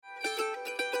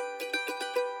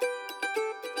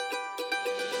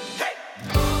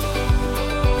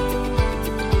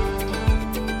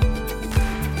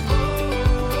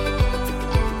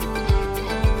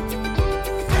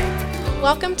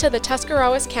Welcome to the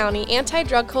Tuscarawas County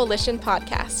Anti-Drug Coalition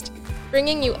podcast,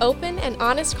 bringing you open and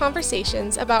honest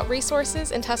conversations about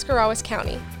resources in Tuscarawas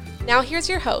County. Now here's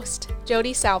your host,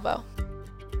 Jody Salvo.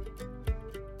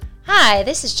 Hi,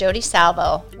 this is Jody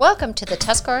Salvo. Welcome to the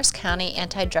Tuscarawas County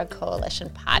Anti-Drug Coalition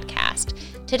podcast.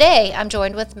 Today, I'm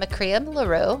joined with Makria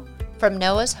LaRue from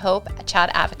Noah's Hope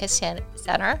Child Advocacy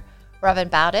Center, Robin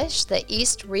Bowdish, the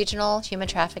East Regional Human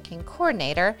Trafficking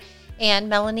Coordinator, and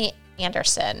Melanie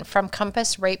Anderson from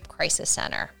Compass Rape Crisis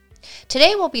Center.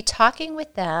 Today we'll be talking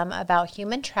with them about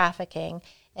human trafficking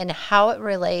and how it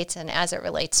relates and as it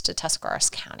relates to Tuscarawas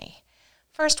County.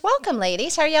 First, welcome,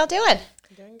 ladies. How are y'all doing?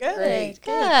 Doing good. Great.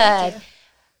 Good.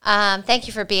 Thank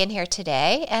you for being here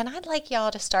today. And I'd like y'all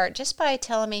to start just by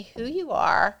telling me who you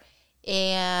are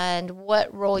and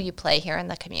what role you play here in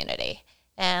the community.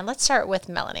 And let's start with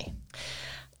Melanie.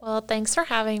 Well, thanks for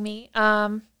having me.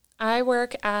 I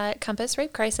work at Compass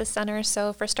Rape Crisis Center,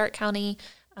 so for Stark County,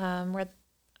 for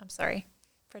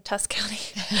Tusk County,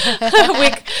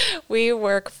 we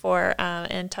work for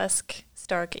in Tusk,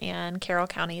 Stark, and Carroll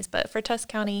counties. But for Tusk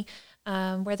County,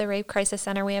 we're the Rape Crisis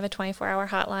Center. We have a 24-hour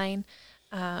hotline.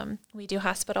 We do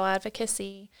hospital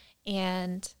advocacy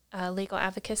and legal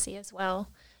advocacy as well.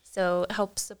 So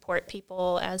help support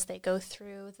people as they go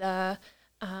through the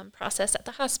process at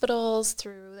the hospitals,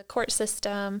 through the court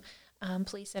system,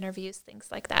 police interviews, things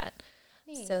like that.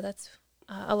 Neat. So that's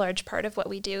a large part of what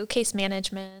we do, case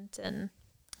management and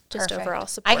just Perfect. Overall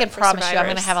support. I can promise survivors. you I'm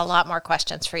going to have a lot more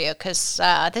questions for you because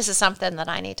this is something that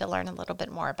I need to learn a little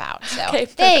bit more about. So okay,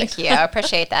 thank you. I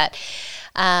appreciate that.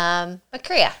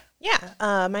 Makria.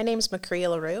 Yeah, my name's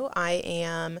Makria LaRue. I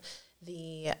am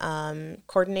the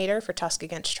coordinator for Tusk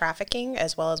Against Trafficking,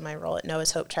 as well as my role at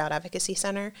Noah's Hope Child Advocacy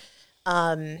Center.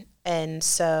 And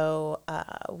so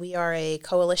we are a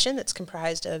coalition that's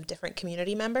comprised of different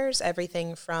community members,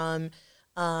 everything from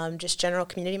just general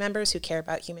community members who care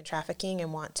about human trafficking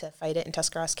and want to fight it in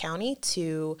Tuscarawas County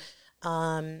to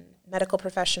medical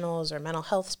professionals or mental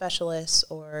health specialists,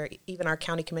 or even our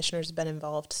county commissioners have been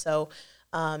involved. So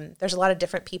there's a lot of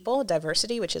different people,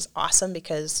 diversity, which is awesome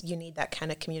because you need that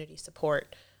kind of community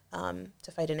support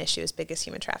to fight an issue as big as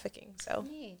human trafficking. So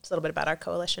it's a little bit about our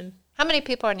coalition. How many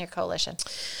people are in your coalition?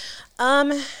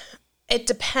 It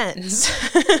depends.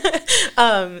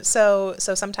 So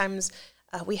sometimes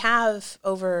we have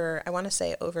over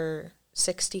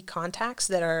 60 contacts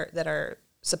that are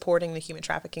supporting the human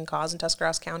trafficking cause in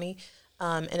Tuscarawas County.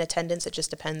 In attendance, it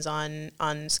just depends on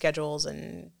schedules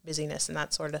and busyness and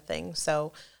that sort of thing.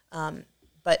 So,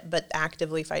 but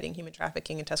actively fighting human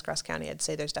trafficking in Tuscarawas County, I'd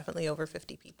say there's definitely over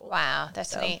 50 people. Wow,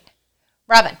 that's neat.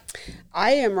 Robin.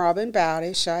 I am Robin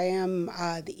Bowdish. I am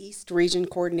the East Region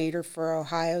Coordinator for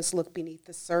Ohio's Look Beneath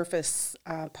the Surface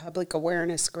Public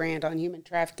Awareness Grant on Human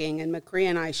Trafficking, and Makria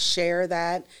and I share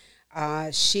that.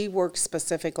 She works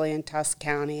specifically in Tusk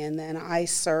County, and then I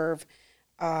serve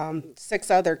 6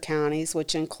 other counties,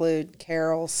 which include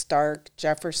Carroll, Stark,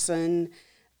 Jefferson,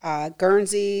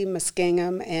 Guernsey,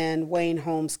 Muskingum, and Wayne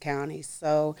Holmes counties.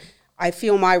 So I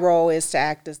feel my role is to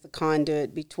act as the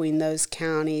conduit between those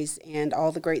counties and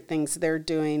all the great things they're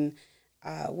doing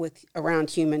around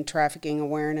human trafficking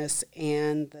awareness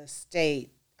and the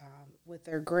state with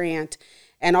their grant.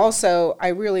 And also, I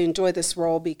really enjoy this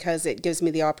role because it gives me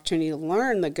the opportunity to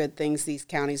learn the good things these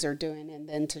counties are doing and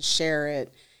then to share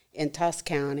it in Tusk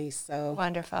County. So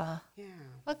Wonderful. Yeah.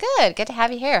 Well, good. Good to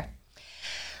have you here.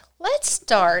 Let's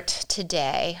start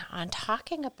today on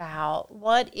talking about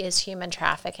what is human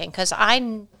trafficking, because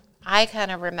I kind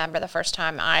of remember the first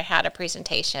time I had a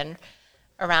presentation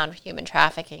around human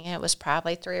trafficking, and it was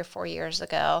probably 3 or 4 years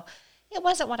ago. It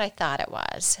wasn't what I thought it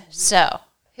was. So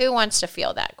who wants to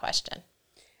field that question?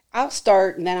 I'll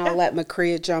start, and then I'll let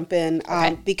Makria jump in,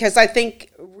 Okay. because I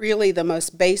think really the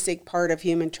most basic part of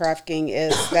human trafficking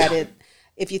is that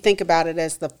if you think about it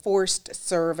as the forced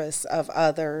service of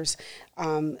others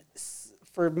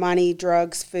for money,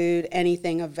 drugs, food,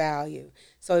 anything of value.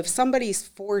 So if somebody's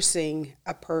forcing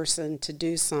a person to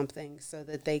do something so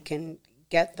that they can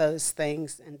get those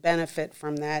things and benefit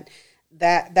from that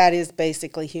is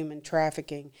basically human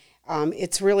trafficking.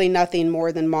 It's really nothing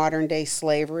more than modern-day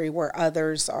slavery where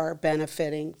others are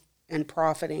benefiting and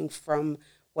profiting from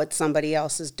what somebody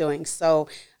else is doing. So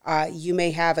you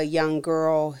may have a young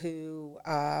girl who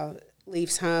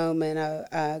leaves home and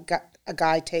a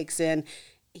guy takes in.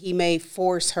 He may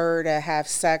force her to have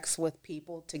sex with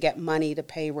people to get money to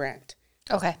pay rent.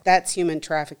 Okay. That's human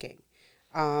trafficking.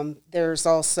 There's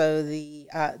also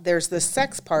there's the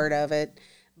sex part of it,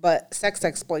 but sex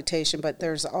exploitation, but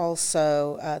there's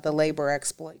also the labor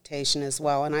exploitation as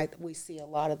well. And we see a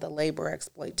lot of the labor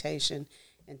exploitation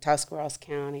in Tuscarawas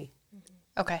County.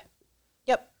 Okay.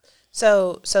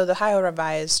 So the Ohio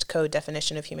Revised Code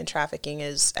definition of human trafficking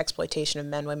is exploitation of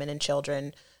men, women, and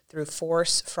children through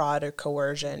force, fraud, or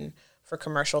coercion for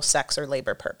commercial sex or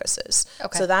labor purposes.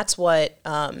 Okay. So that's what,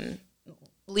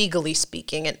 legally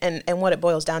speaking, and what it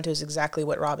boils down to is exactly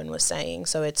what Robin was saying.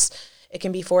 So it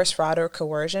can be force, fraud, or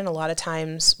coercion. A lot of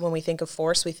times when we think of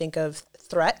force, we think of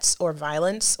threats or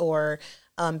violence or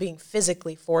being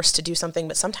physically forced to do something,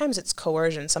 but sometimes it's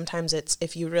coercion. Sometimes it's,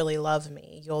 if you really love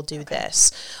me, you'll do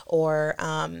this. Or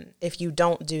if you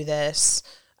don't do this,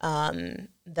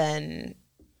 then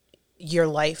your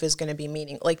life is going to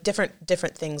be like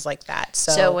different things like that.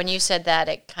 So when you said that,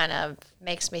 it kind of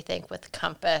makes me think with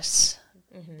Compass,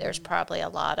 there's probably a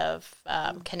lot of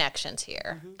connections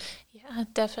here. Yeah,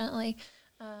 definitely.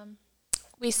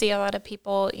 We see a lot of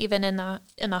people, even in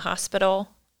the hospital.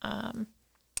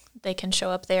 They can show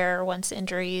up there once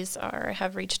injuries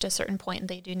have reached a certain point and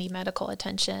they do need medical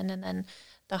attention. And then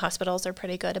the hospitals are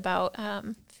pretty good about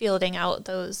fielding out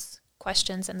those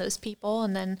questions and those people,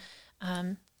 and then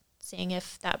seeing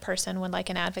if that person would like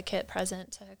an advocate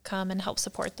present to come and help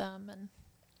support them and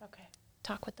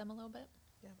talk with them a little bit.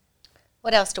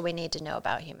 What else do we need to know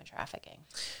about human trafficking?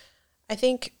 I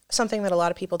think something that a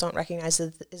lot of people don't recognize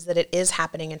is that it is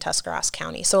happening in Tuscarawas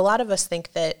County. So a lot of us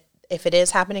think that if it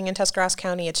is happening in Tuscarawas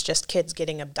County, it's just kids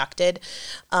getting abducted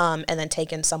and then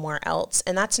taken somewhere else.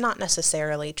 And that's not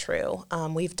necessarily true.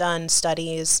 We've done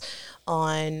studies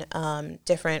on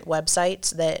different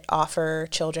websites that offer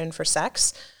children for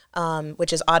sex,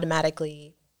 which is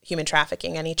automatically human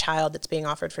trafficking. Any child that's being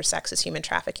offered for sex is human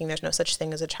trafficking. There's no such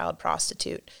thing as a child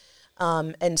prostitute.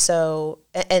 There's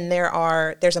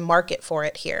a market for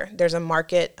it here. There's a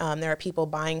market. There are people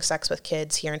buying sex with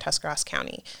kids here in Tuscarawas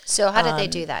County. So how did they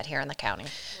do that here in the county?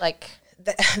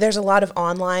 There's a lot of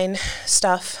online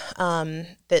stuff.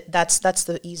 That's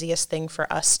the easiest thing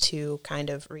for us to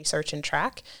kind of research and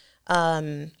track.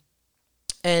 And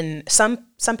some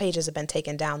pages have been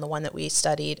taken down. The one that we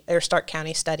studied, or Stark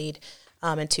County studied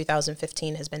in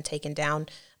 2015, has been taken down.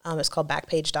 It's called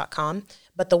Backpage.com.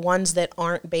 But the ones that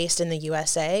aren't based in the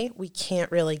USA, we can't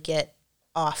really get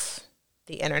off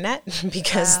the internet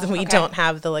because we don't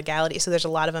have the legality. So there's a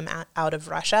lot of them out of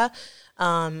Russia.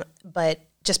 But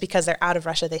just because they're out of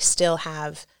Russia, they still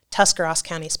have Tuscarawas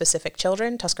County specific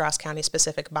children, Tuscarawas County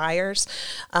specific buyers,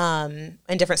 and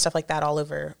different stuff like that all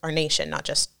over our nation, not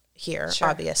just here,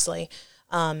 obviously.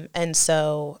 And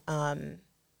so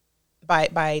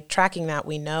by tracking that,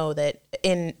 we know that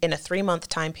in a 3-month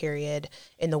time period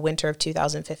in the winter of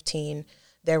 2015,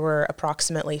 there were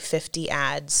approximately 50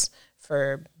 ads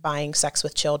for buying sex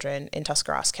with children in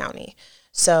Tuscarawas County.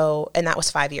 So, and that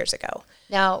was 5 years ago.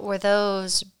 Now, were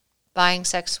those buying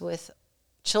sex with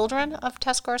children of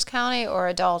Tuscarawas County or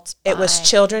adults? It was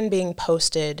children being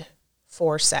posted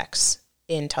for sex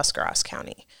in Tuscarawas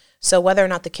County. So whether or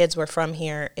not the kids were from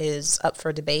here is up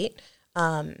for debate,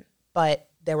 but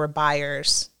there were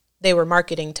buyers. They were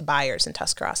marketing to buyers in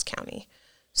Tuscarawas County.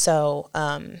 So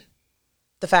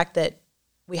the fact that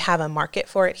we have a market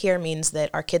for it here means that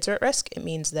our kids are at risk. It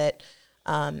means that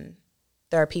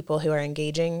there are people who are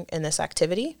engaging in this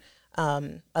activity.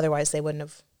 Otherwise, they wouldn't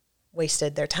have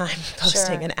wasted their time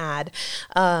posting an ad.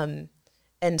 And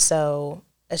so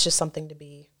it's just something to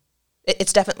be...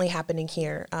 It's definitely happening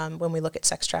here when we look at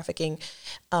sex trafficking.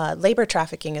 Labor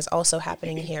trafficking is also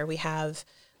happening here. We have...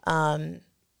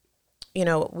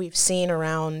 we've seen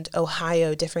around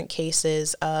Ohio different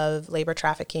cases of labor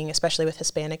trafficking, especially with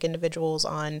Hispanic individuals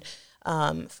on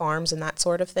farms and that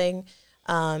sort of thing.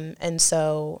 And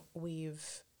so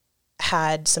we've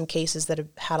had some cases that have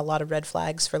had a lot of red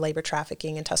flags for labor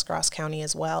trafficking in Tuscarawas County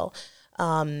as well.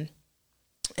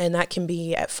 And that can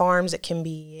be at farms, it can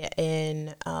be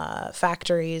in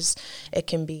factories, it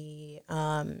can be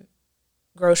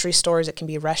grocery stores, it can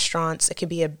be restaurants, it can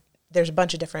be there's a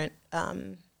bunch of different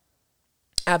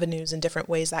avenues and different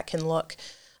ways that can look.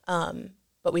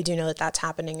 But we do know that that's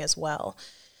happening as well.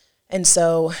 And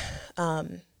so,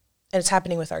 and it's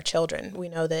happening with our children. We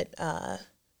know that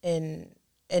in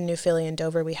New Philly and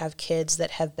Dover, we have kids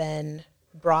that have been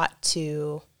brought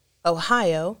to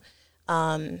Ohio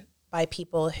by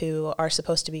people who are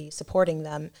supposed to be supporting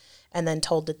them, and then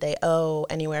told that they owe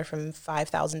anywhere from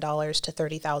 $5,000 to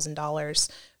 $30,000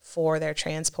 for their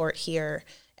transport here.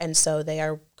 And so they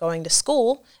are going to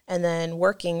school and then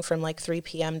working from like 3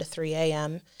 p.m. to 3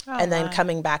 a.m. and then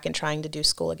coming back and trying to do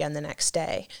school again the next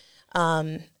day.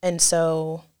 And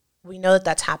so we know that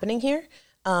that's happening here,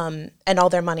 and all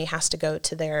their money has to go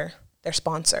to their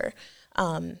sponsor.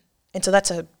 And so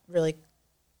that's a really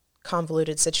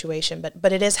convoluted situation,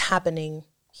 but it is happening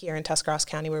here in Tuscarawas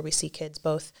County, where we see kids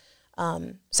both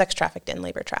sex trafficked and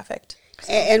labor trafficked.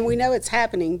 So. And we know it's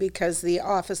happening because the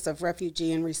Office of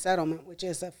Refugee and Resettlement, which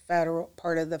is a federal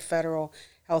part of the Federal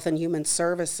Health and Human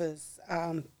Services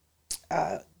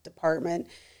Department,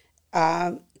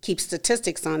 keeps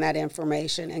statistics on that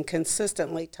information, and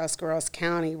consistently Tuscarawas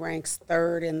County ranks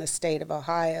third in the state of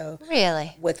Ohio.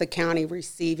 Really? With the county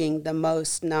receiving the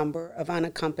most number of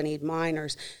unaccompanied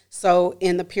minors. So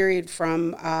in the period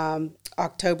from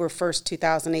October 1st,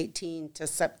 2018 to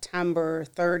September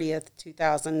 30th,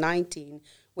 2019,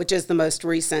 which is the most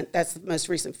recent, that's the most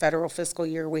recent federal fiscal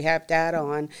year we have data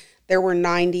on, there were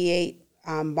 98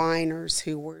 minors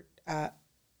who were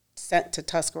sent to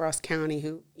Tuscarawas County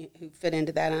who fit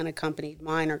into that unaccompanied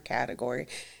minor category.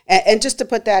 And just to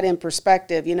put that in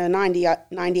perspective,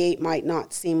 98 might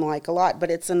not seem like a lot,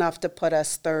 but it's enough to put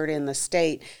us third in the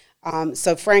state.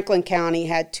 So Franklin County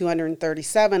had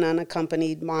 237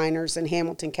 unaccompanied minors, and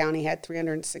Hamilton County had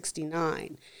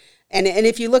 369. And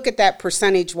if you look at that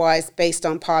percentage-wise based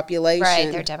on population,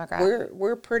 right, their demographic,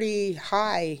 we're pretty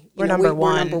high. We're number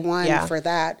one. We're number one for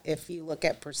that if you look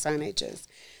at percentages.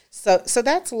 So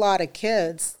that's a lot of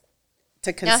kids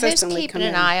to consistently now, who's keeping come an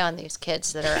in. eye on these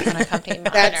kids that are unaccompanied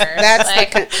minors?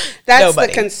 That's the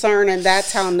concern, and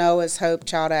that's how Noah's Hope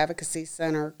Child Advocacy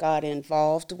Center got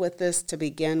involved with this to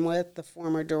begin with. The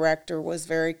former director was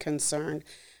very concerned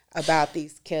about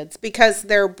these kids because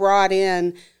they're brought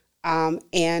in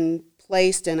and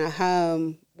placed in a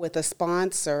home with a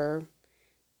sponsor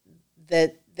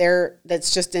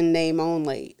that's just in name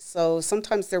only. So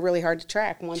sometimes they're really hard to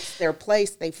track. Once they're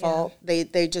placed, they fall. Yeah.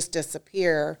 They just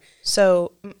disappear.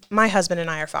 So my husband and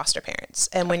I are foster parents,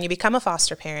 and when you become a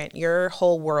foster parent, your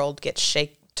whole world gets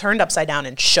turned upside down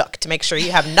and shook to make sure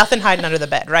you have nothing hiding under the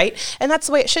bed, right? And that's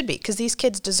the way it should be, because these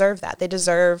kids deserve that. They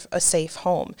deserve a safe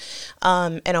home.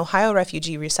 An Ohio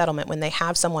Refugee Resettlement, when they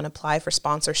have someone apply for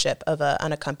sponsorship of an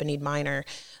unaccompanied minor,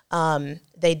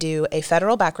 they do a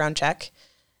federal background check,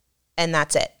 and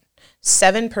that's it.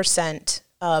 7%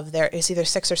 of it's either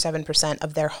 6 or 7%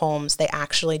 of their homes they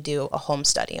actually do a home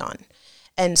study on.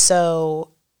 And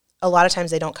so a lot of times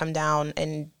they don't come down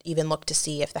and even look to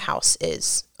see if the house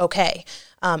is okay,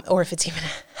 or if it's even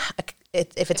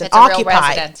if it's an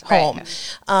occupied home.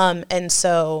 Right. And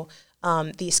so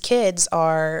these kids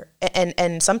are,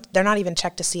 and some, they're not even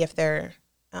checked to see if they're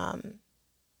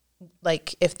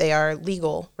if they are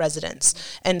legal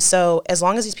residents. And so as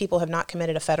long as these people have not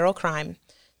committed a federal crime,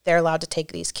 they're allowed to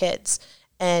take these kids.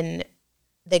 And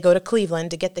they go to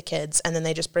Cleveland to get the kids, and then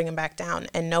they just bring them back down.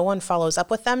 And no one follows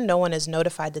up with them. No one is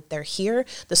notified that they're here.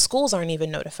 The schools aren't even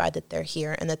notified that they're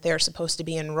here and that they're supposed to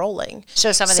be enrolling.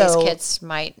 So some of these kids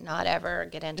might not ever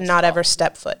get into school. Not ever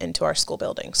step foot into our school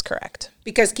buildings, correct.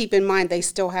 Because keep in mind, they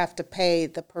still have to pay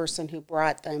the person who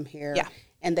brought them here. Yeah.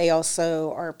 And they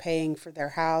also are paying for their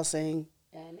housing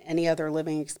and any other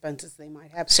living expenses they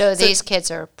might have. So these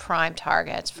kids are prime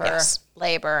targets for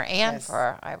labor and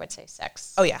for, I would say,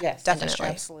 sex. Oh, yeah, definitely. Industry.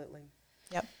 Absolutely.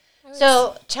 Yep.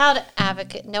 So Child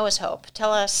Advocate, Noah's Hope,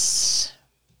 tell us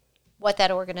what that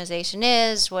organization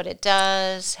is, what it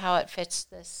does, how it fits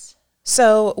this.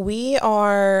 So we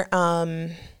are...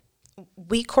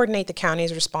 we coordinate the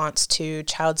county's response to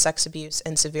child sex abuse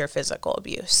and severe physical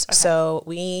abuse. Okay. So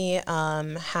we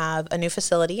have a new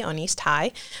facility on East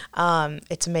High.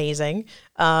 It's amazing.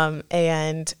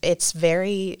 And it's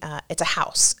it's a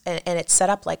house, and it's set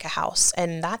up like a house.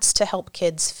 And that's to help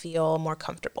kids feel more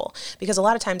comfortable. Because a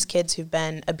lot of times kids who've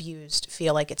been abused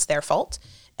feel like it's their fault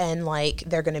and like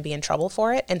they're going to be in trouble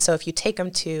for it. And so if you take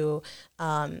them to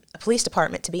a police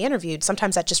department to be interviewed,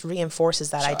 sometimes that just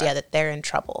reinforces that idea that they're in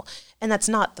trouble. And that's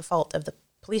not the fault of the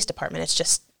police department. It's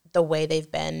just the way they've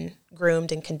been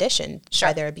groomed and conditioned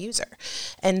by their abuser.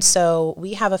 And so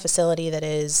we have a facility that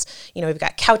is, we've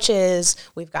got couches,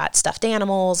 we've got stuffed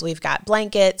animals, we've got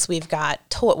blankets, we've got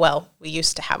we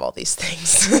used to have all these things.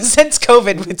 Since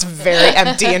COVID, it's very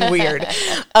empty and weird.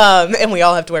 And we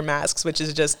all have to wear masks, which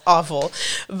is just awful.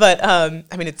 But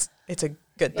it's a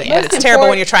good thing. But it's terrible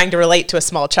when you're trying to relate to a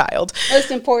small child. Most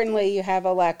importantly, you have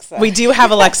Alexa. We do have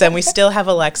Alexa, and we still have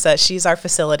Alexa. She's our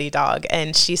facility dog,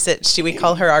 and we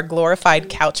call her our glorified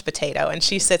couch potato, and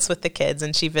she sits with the kids,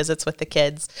 and she visits with the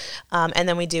kids. And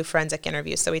then we do forensic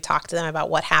interviews. So we talk to them about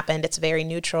what happened. It's very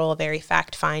neutral, very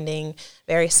fact-finding,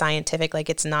 very scientific. Like,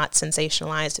 it's not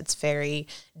sensationalized. It's very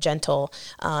gentle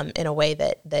in a way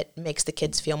that makes the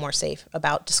kids feel more safe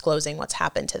about disclosing what's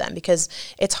happened to them, because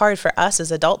it's hard for us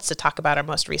as adults to talk about our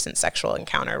most recent sexual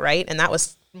encounter, right? And that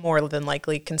was more than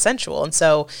likely consensual. And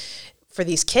so for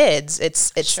these kids,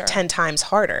 it's 10 times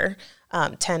harder.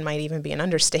 10 might even be an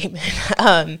understatement.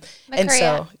 And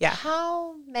so,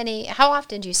 how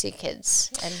often do you see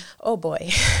kids? Oh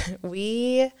boy,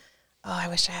 we I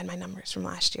wish I had my numbers from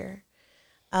last year.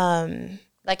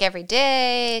 Like every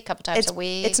day, a couple times a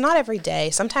week? It's not every day.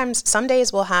 Some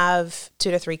days we'll have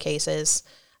 2 to 3 cases.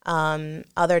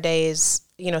 Other days,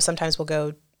 sometimes we'll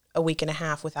go a week and a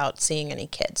half without seeing any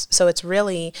kids. So it's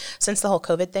really, since the whole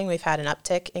COVID thing, we've had an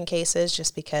uptick in cases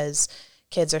just because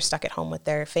kids are stuck at home with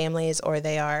their families, or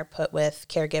they are put with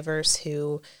caregivers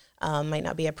who might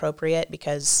not be appropriate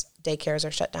because daycares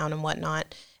are shut down and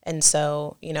whatnot. And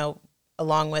so,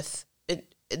 along with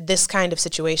this kind of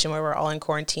situation where we're all in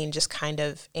quarantine just kind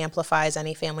of amplifies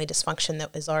any family dysfunction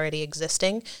that is already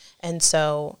existing. And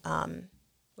so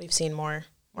we've seen more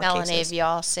Melanie, cases. have you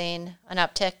all seen an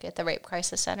uptick at the Rape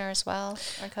Crisis Center as well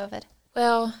on COVID?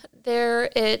 Well,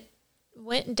 it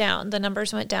went down. The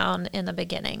numbers went down in the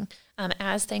beginning.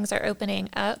 As things are opening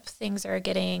up, things are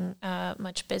getting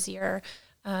much busier,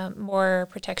 more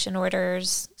protection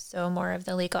orders, so more of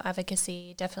the legal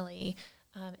advocacy, definitely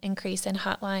increase in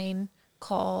hotline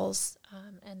calls,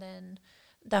 and then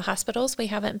the hospitals. We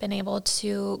haven't been able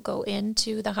to go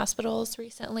into the hospitals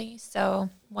recently, so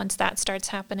once that starts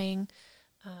happening,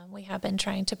 we have been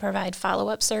trying to provide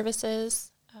follow-up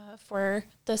services for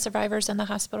the survivors in the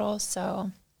hospital.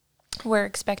 So we're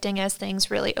expecting, as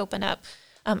things really open up,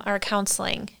 our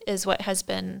counseling is what has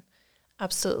been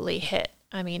absolutely hit.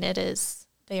 I mean,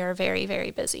 they are very, very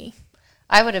busy.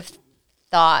 I would have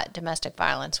thought domestic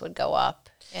violence would go up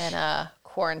in a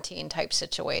quarantine type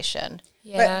situation.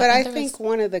 Yeah, but I think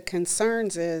one of the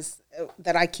concerns is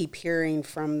that I keep hearing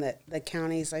from the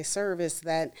counties I serve is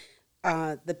that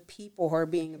the people who are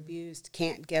being abused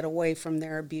can't get away from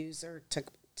their abuser to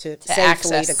safely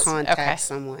access. to contact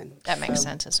someone. That makes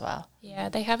sense as well. Yeah,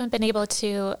 they haven't been able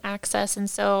to access, and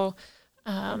so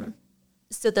the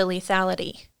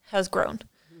lethality has grown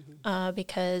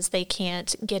because they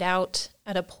can't get out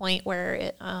at a point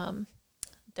where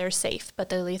they're safe, but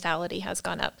the lethality has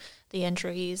gone up. The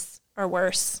injuries are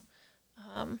worse.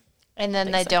 And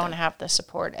then they don't have the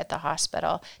support at the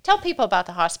hospital. Tell people about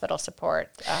the hospital support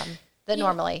that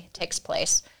normally takes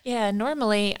place. Yeah,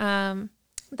 normally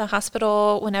the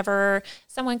hospital, whenever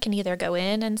someone can either go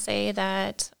in and say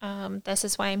that this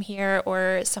is why I'm here,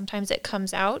 or sometimes it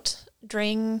comes out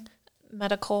during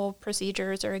medical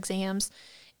procedures or exams,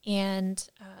 and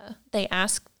they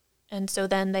ask, and so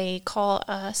then they call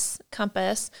us,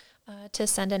 Compass, to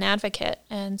send an advocate.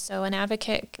 And so an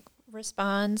advocate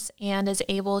responds and is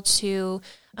able to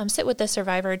sit with the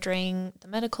survivor during the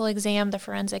medical exam, the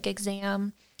forensic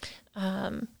exam,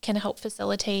 can help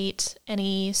facilitate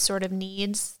any sort of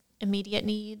needs, immediate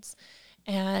needs,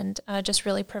 and just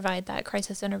really provide that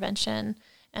crisis intervention,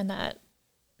 and that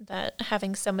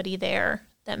having somebody there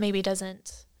that maybe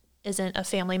isn't a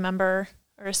family member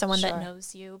or someone that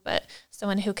knows you, but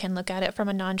someone who can look at it from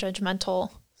a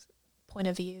non-judgmental point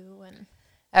of view. And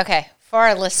okay, for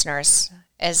our listeners,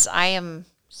 as I am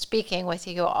speaking with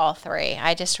you all three,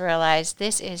 I just realized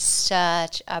this is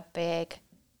such a big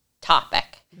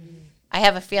topic. Mm-hmm. I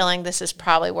have a feeling this is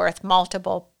probably worth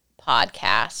multiple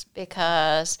podcasts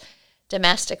because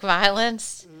domestic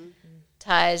violence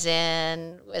ties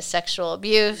in with sexual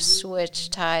abuse,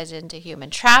 which ties into human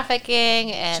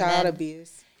trafficking and child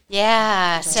abuse.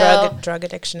 Yeah. So drug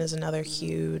addiction is another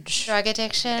huge drug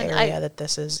addiction area that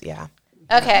this is. Yeah.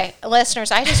 Okay, listeners,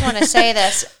 I just want to say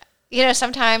this.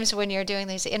 Sometimes when you're doing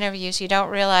these interviews, you don't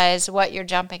realize what you're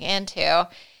jumping into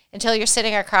until you're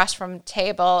sitting across from a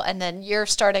table, and then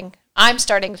I'm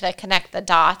starting to connect the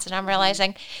dots, and I'm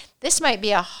realizing this might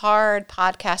be a hard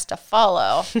podcast to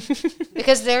follow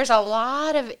because there's a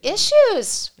lot of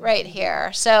issues right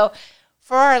here. So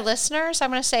for our listeners, I'm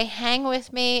going to say hang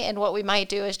with me, and what we might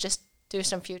do is just do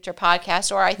some future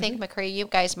podcasts, or I think, McCree, you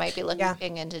guys might be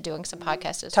looking into doing some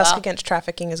podcasts as well. Tusk Against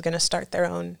Trafficking is going to start their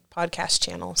own podcast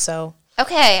channel, so...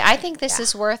 Okay, I think this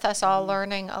is worth us all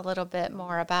learning a little bit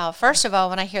more about. First of all,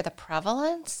 when I hear the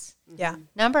prevalence,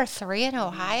 number 3 in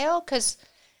Ohio, because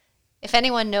if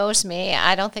anyone knows me,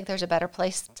 I don't think there's a better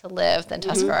place to live than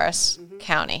Tuscarawas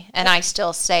County, and I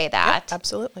still say that. Yep,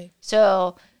 absolutely.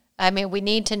 So, I mean, we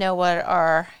need to know what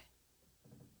our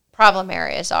problem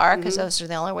areas are, because those are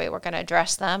the only way we're going to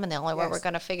address them, and the only way we're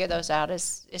going to figure those out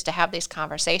is to have these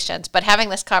conversations. But having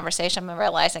this conversation, I'm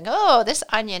realizing, this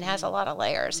onion has a lot of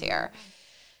layers here.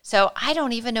 So I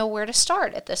don't even know where to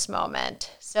start at this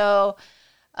moment. So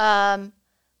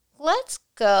let's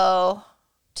go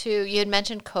to, you had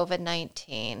mentioned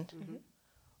COVID-19.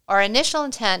 Our initial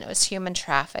intent was human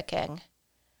trafficking.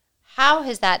 How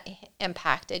has that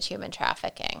impacted human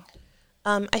trafficking?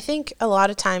 I think a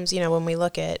lot of times, when we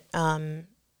look at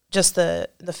just the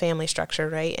family structure,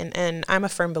 right? And I'm a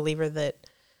firm believer that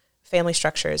family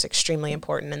structure is extremely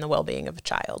important in the well-being of a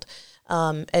child.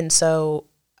 And so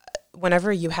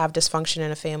whenever you have dysfunction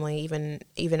in a family,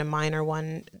 even a minor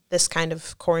one, this kind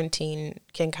of quarantine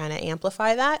can kind of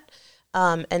amplify that.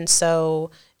 And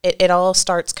so it all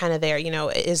starts kind of there.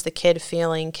 Is the kid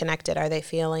feeling connected? Are they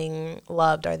feeling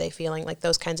loved? Are they feeling like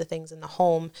those kinds of things in the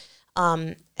home?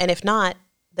 And if not,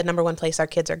 the number one place our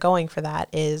kids are going for that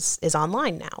is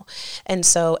online now. And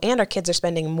our kids are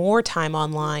spending more time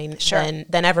online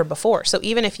than ever before. So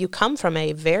even if you come from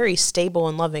a very stable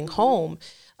and loving home,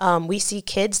 we see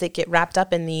kids that get wrapped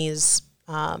up in these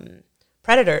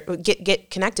get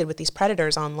connected with these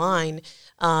predators online,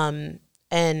 and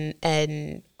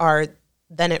are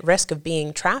then at risk of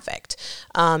being trafficked.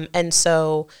 There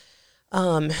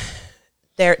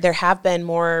have been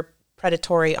more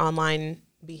predatory online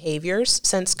behaviors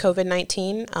since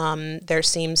COVID-19. There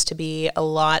seems to be a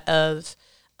lot of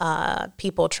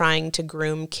people trying to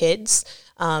groom kids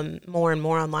more and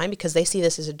more online because they see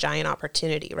this as a giant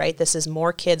opportunity, right? This is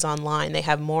more kids online. They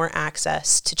have more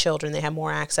access to children. They have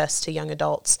more access to young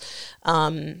adults.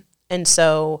 And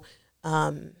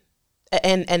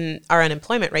our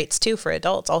unemployment rates too for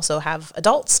adults also have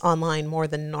adults online more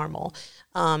than normal.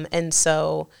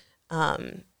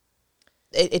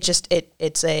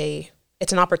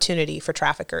 It's an opportunity for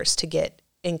traffickers to get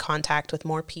in contact with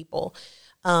more people.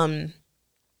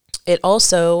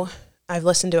 I've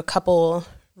listened to a couple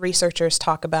researchers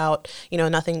talk about,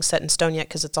 nothing's set in stone yet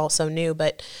because it's all so new,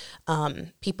 but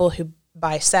people who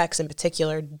buy sex in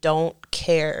particular don't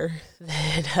care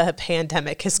that a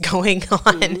pandemic is going on.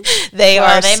 Mm-hmm. They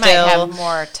might have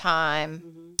more time.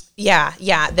 Yeah,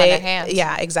 on their hands.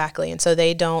 Yeah, exactly. And so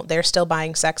they're still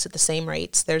buying sex at the same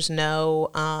rates. There's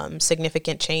no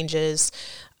significant changes.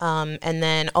 And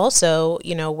then also,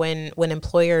 when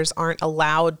employers aren't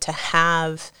allowed to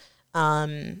have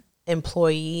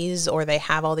employees, or they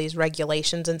have all these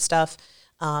regulations and stuff,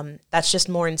 that's just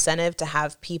more incentive to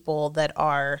have people that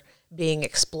are being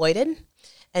exploited.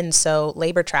 And so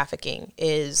labor trafficking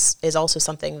is also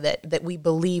something that we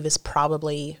believe is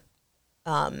probably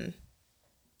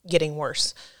getting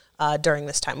worse during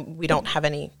this time. We don't have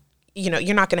any,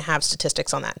 you're not going to have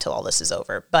statistics on that until all this is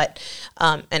over, but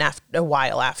and after a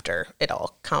while after it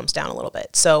all calms down a little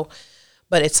bit. So,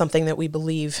 but it's something that we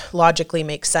believe logically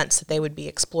makes sense that they would be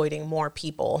exploiting more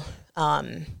people,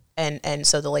 and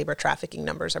so the labor trafficking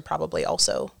numbers are probably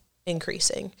also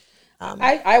increasing.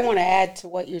 I want to add to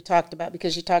what you talked about,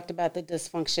 because you talked about the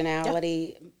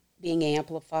dysfunctionality being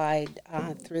amplified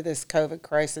through this COVID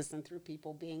crisis and through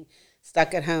people being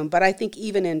stuck at home. But I think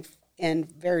even in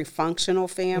very functional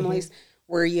families,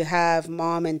 where you have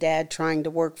mom and dad trying to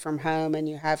work from home and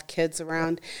you have kids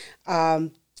around,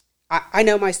 I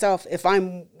know myself, if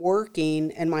I'm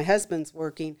working and my husband's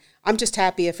working, I'm just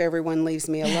happy if everyone leaves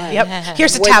me alone. Yep.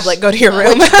 Here's a tablet, go to your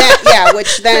room.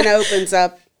 Which then opens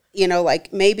up,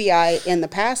 like maybe in the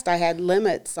past I had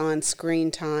limits on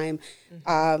screen time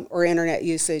or internet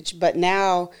usage, but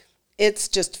now it's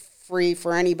just free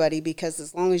for anybody, because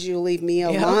as long as you leave me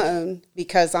alone,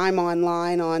 because I'm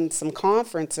online on some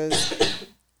conferences,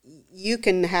 you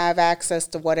can have access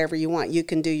to whatever you want. You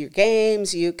can do your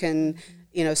games, you can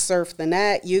surf the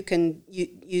net, you can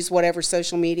use whatever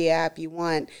social media app you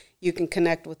want, you can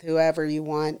connect with whoever you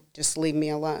want, just leave me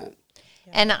alone.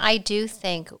 And I do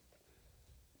think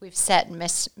we've set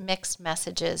mixed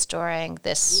messages during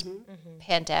this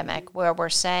pandemic, where we're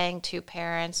saying to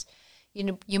parents,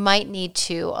 you might need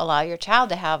to allow your child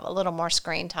to have a little more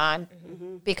screen time,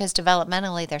 because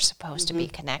developmentally they're supposed to be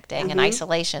connecting, and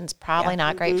isolation's probably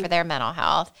not great for their mental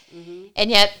health. And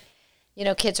yet,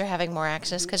 kids are having more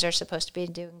access because they're supposed to be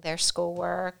doing their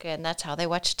schoolwork, and that's how they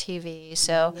watch TV.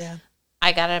 So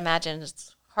I got to imagine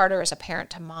it's harder as a parent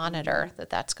to monitor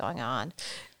that's going on.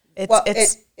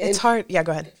 It's hard. Yeah,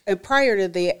 go ahead. And prior to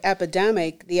the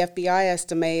epidemic, the FBI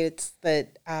estimates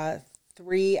that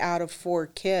 3 out of 4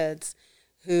 kids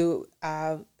who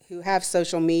have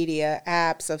social media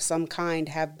apps of some kind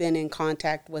have been in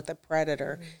contact with a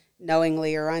predator,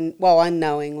 knowingly or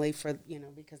unknowingly, for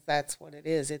because that's what it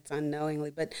is. It's unknowingly.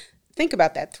 But think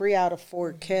about that: 3 out of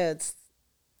 4 kids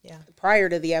prior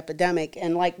to the epidemic.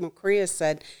 And like Macria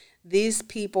said, these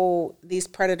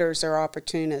predators are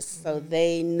opportunists, so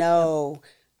they know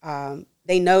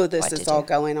this is all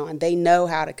going on. They know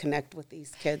how to connect with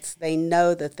these kids. They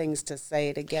know the things to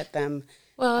say to get them.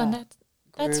 Well, and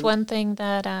that's one thing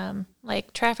that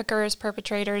like traffickers,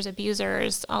 perpetrators,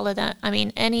 abusers, all of that. I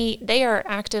mean, they are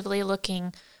actively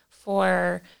looking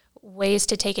for ways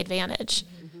to take advantage.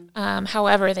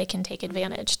 However they can take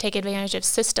advantage of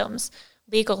systems,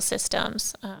 legal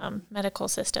systems, medical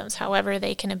systems, however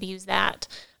they can abuse that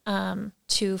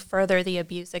to further the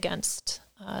abuse against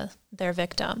their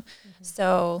victim.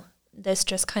 So this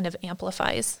just kind of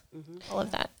amplifies all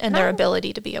of that and their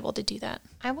ability to be able to do that.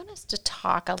 I want us to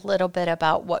talk a little bit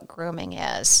about what grooming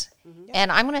is.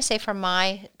 And I'm going to say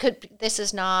this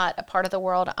is not a part of the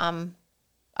world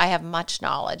I have much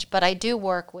knowledge, but I do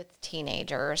work with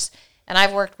teenagers, and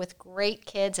I've worked with great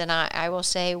kids, and I will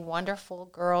say wonderful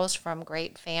girls from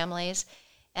great families.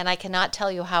 And I cannot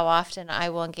tell you how often I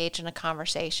will engage in a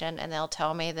conversation, and they'll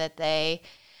tell me that they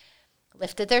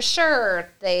lifted their shirt,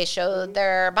 they showed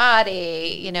their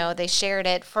body, they shared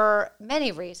it for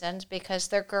many reasons, because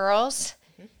they're girls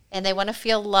and they want to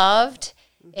feel loved,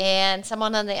 and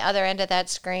someone on the other end of that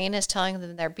screen is telling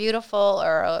them they're beautiful,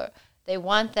 or they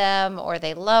want them, or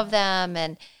they love them.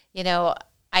 And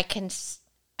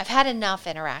I've had enough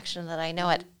interaction that I know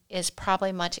it is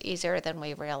probably much easier than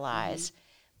we realize.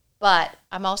 But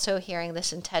I'm also hearing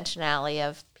this intentionality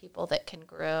of people that can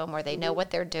groom, or they know what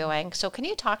they're doing. So can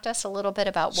you talk to us a little bit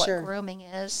about what grooming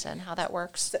is and how that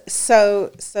works?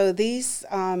 So these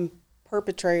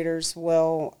perpetrators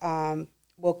will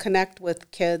connect with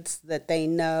kids that they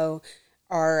know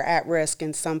are at risk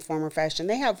in some form or fashion.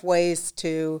 They have ways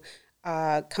to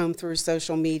come through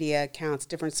social media accounts,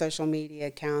 different social media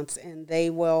accounts, and they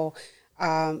will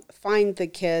find the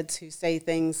kids who say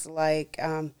things like,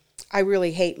 I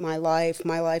really hate my life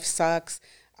sucks,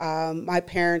 my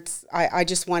parents, I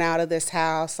just want out of this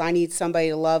house, I need somebody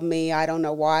to love me, I don't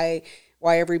know why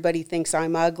everybody thinks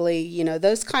I'm ugly,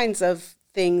 those kinds of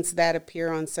things that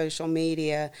appear on social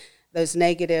media, those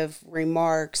negative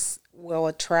remarks will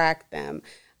attract them.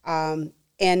 And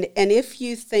if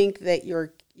you think that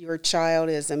your child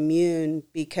is immune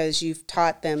because you've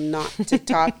taught them not to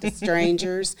talk to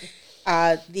strangers,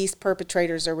 these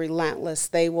perpetrators are relentless.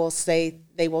 They will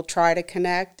try to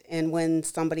connect, and when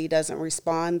somebody doesn't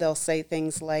respond, they'll say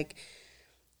things like,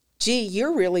 gee,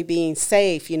 you're really being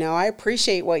safe. I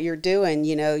appreciate what you're doing.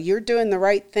 You're doing the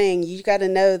right thing. You got to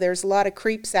know there's a lot of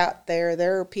creeps out there.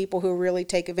 There are people who really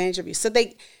take advantage of you. So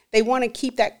they want to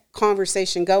keep that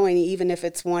conversation going, even if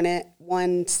it's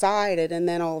one-sided, and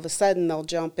then all of a sudden they'll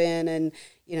jump in, and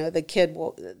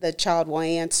the child will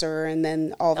answer, and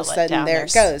then all of a sudden there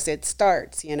it goes. It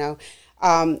starts.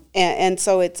 And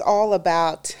so it's all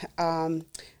about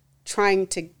trying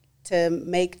to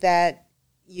make that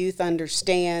youth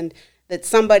understand that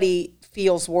somebody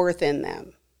feels worth in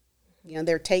them.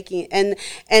 They're taking, and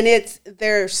it's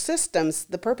their systems,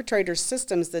 the perpetrator's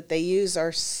systems that they use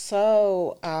are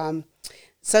so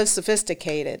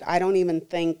sophisticated. I don't even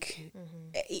think,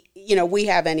 we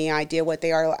have any idea what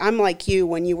they are. I'm like you,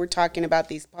 when you were talking about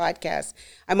these podcasts,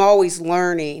 I'm always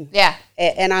learning. Yeah.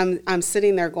 And I'm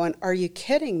sitting there going, are you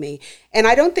kidding me? And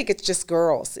I don't think it's just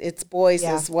girls. It's boys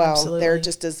as well. Absolutely. They're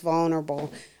just as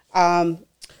vulnerable.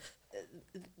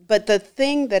 But the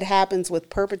thing that happens with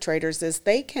perpetrators is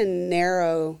they can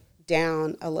narrow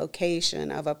down a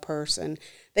location of a person.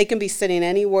 They can be sitting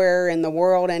anywhere in the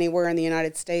world, anywhere in the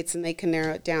United States, and they can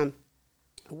narrow it down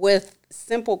with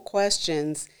simple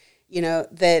questions,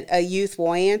 that a youth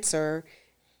will answer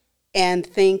and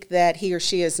think that he or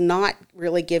she is not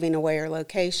really giving away her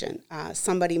location.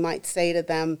 Somebody might say to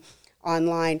them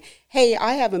online, hey,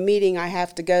 I have a meeting, I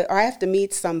have to go, or I have to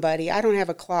meet somebody. I don't have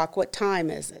a clock. What time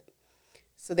is it?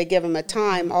 So they give them a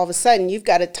time. All of a sudden, you've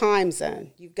got a time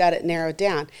zone. You've got it narrowed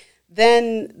down.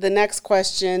 Then the next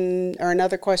question, or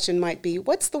another question might be,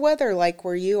 what's the weather like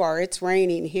where you are? It's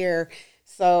raining here.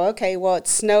 So, okay, well,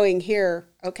 it's snowing here.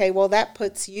 Okay, well, that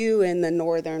puts you in the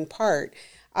northern part.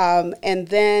 And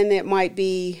then it might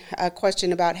be a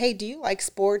question about, hey, do you like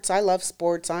sports? I love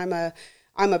sports. I'm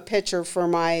a pitcher for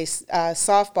my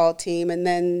softball team. And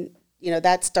then,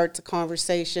 that starts a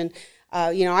conversation.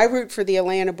 I root for the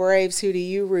Atlanta Braves. Who do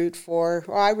you root for?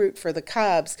 Well, I root for the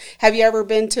Cubs. Have you ever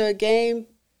been to a game?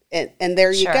 And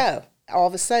there you go. All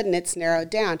of a sudden, it's narrowed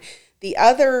down. The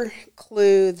other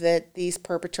clue that these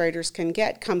perpetrators can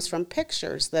get comes from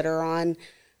pictures that are on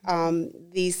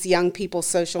these young people's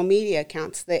social media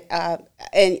accounts.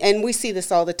 And we see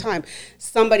this all the time.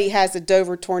 Somebody has a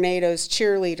Dover Tornadoes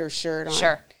cheerleader shirt on.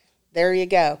 Sure. There you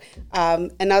go.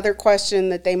 Another question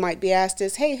that they might be asked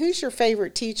is, hey, who's your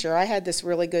favorite teacher? I had this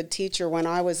really good teacher when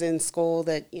I was in school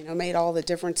that, made all the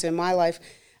difference in my life.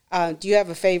 Do you have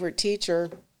a favorite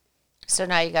teacher? So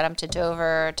now you got them to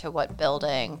Dover, to what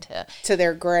building? To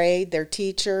their grade, their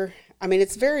teacher. I mean,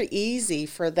 it's very easy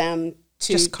for them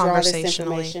to just draw this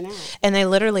conversationally information out. And they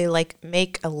literally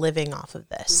make a living off of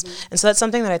this. And so that's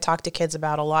something that I talk to kids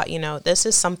about a lot. This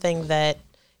is something that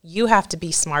you have to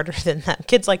be smarter than them.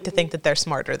 Kids like to think that they're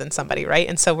smarter than somebody, right?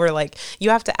 And so we're like,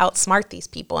 you have to outsmart these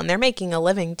people, and they're making a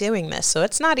living doing this. So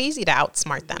it's not easy to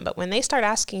outsmart them. But when they start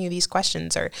asking you these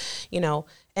questions, or,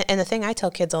 and the thing I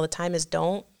tell kids all the time is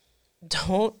don't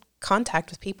contact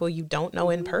with people you don't know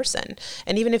in person.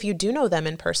 And even if you do know them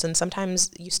in person,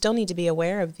 sometimes you still need to be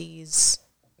aware of these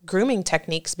grooming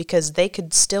techniques, because they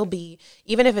could still be,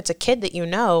 even if it's a kid that you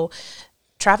know,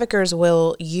 traffickers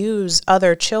will use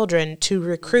other children to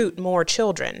recruit more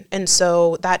children. And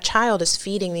so that child is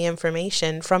feeding the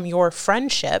information from your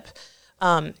friendship.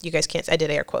 You guys can't, I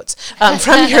did air quotes,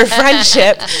 from your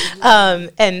friendship.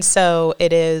 And so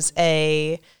it is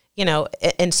and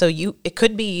so it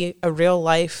could be a real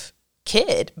life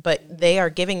kid, but they are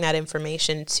giving that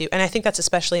information to, and I think that's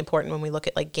especially important when we look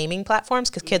at like gaming platforms,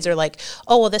 because kids are like,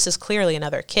 oh, well, this is clearly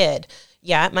another kid.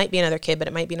 Yeah, it might be another kid, but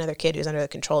it might be another kid who's under the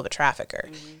control of a trafficker.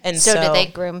 And so do they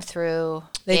groom through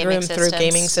through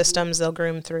gaming systems. They'll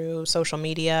groom through social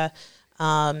media.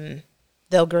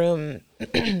 They'll groom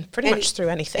pretty much through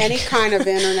anything. Any kind of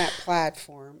internet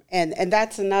platform. And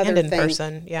that's another thing. And in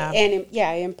person, yeah. And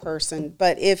in person.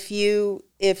 But if you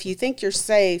think you're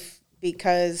safe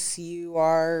because you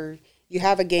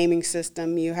have a gaming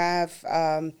system, you have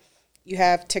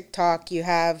TikTok, you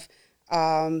have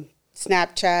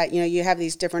Snapchat, you have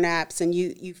these different apps, and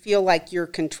you feel like you're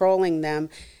controlling them,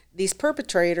 these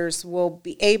perpetrators will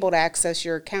be able to access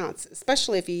your accounts,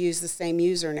 especially if you use the same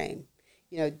username.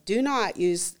 Do not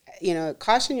use,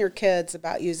 caution your kids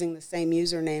about using the same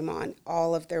username on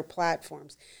all of their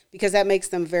platforms, because that makes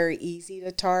them very easy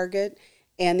to target,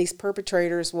 and these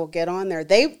perpetrators will get on there.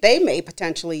 They may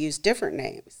potentially use different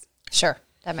names. Sure,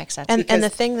 that makes sense. And the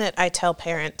thing that I tell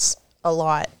parents a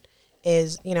lot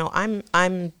is, I'm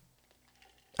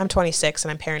 26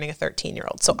 and I'm parenting a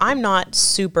 13-year-old, so I'm not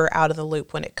super out of the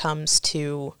loop when it comes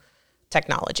to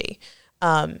technology,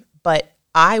 but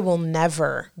I will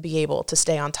never be able to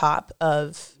stay on top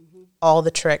of all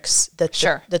the tricks that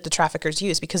the traffickers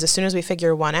use, because as soon as we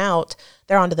figure one out,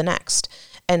 they're on to the next.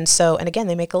 And so, and again,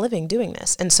 they make a living doing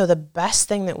this. And so the best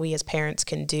thing that we as parents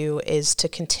can do is to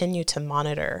continue to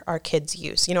monitor our kids'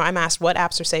 use. I'm asked what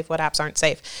apps are safe, what apps aren't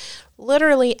safe.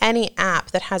 Literally any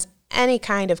app that has any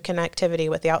kind of connectivity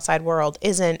with the outside world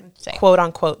isn't quote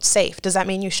unquote safe. Does that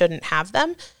mean you shouldn't have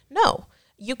them? No.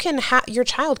 Your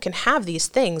child can have these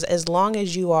things as long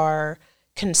as you are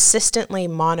consistently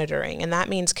monitoring, and that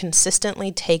means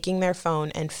consistently taking their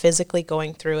phone and physically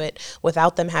going through it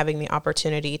without them having the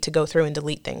opportunity to go through and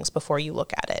delete things before you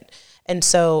look at it. And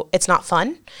so it's not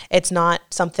fun. It's not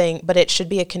something, but it should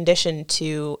be a condition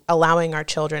to allowing our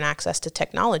children access to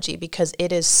technology, because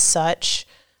it is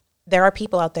there are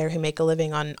people out there who make a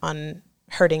living on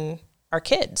hurting our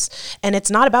kids. And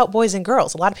it's not about boys and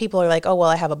girls. A lot of people are like, oh, well,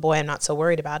 I have a boy, I'm not so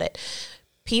worried about it.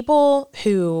 People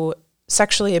who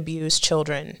sexually abuse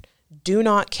children do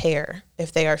not care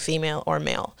if they are female or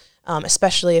male,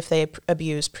 especially if they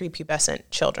abuse prepubescent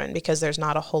children, because there's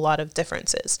not a whole lot of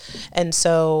differences. And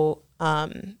so,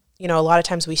 a lot of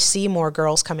times we see more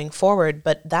girls coming forward,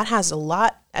 but it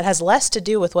has less to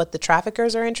do with what the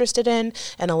traffickers are interested in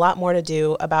and a lot more to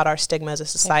do about our stigma as a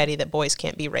society that boys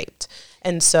can't be raped.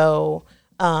 And so,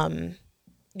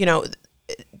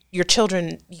 your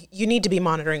children, you need to be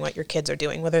monitoring what your kids are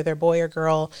doing, whether they're boy or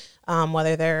girl,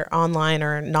 whether they're online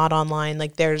or not online.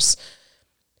 Like there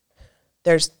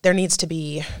needs to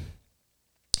be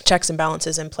checks and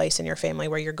balances in place in your family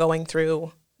where you're going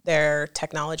through their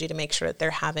technology to make sure that they're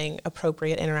having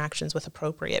appropriate interactions with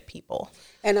appropriate people.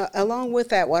 And along with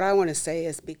that, what I want to say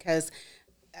is, because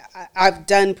I've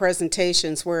done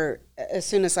presentations where as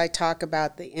soon as I talk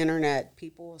about the internet,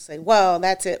 people will say, well,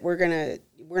 that's it. We're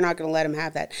not going to let them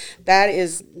have that. That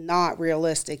is not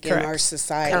realistic in our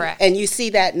society. Correct. And you see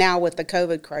that now with the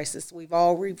COVID crisis. We've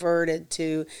all reverted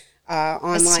to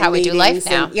online This is how meetings. we do life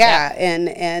now.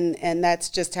 And that's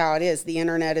just how it is. The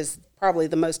internet is probably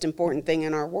the most important thing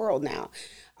in our world now.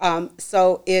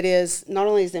 So it is not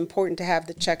only is important to have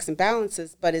the checks and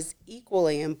balances, but is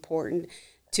equally important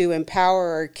to empower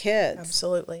our kids.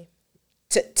 Absolutely.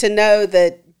 To know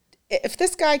that if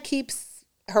this guy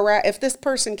if this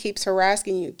person keeps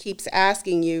harassing you, keeps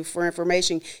asking you for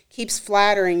information, keeps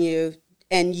flattering you,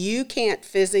 and you can't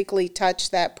physically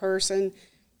touch that person,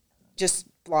 just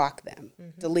block them,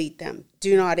 delete them,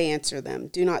 do not answer them,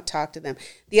 do not talk to them.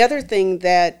 The other thing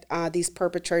that these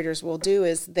perpetrators will do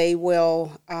is they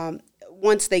will,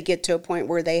 once they get to a point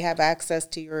where they have access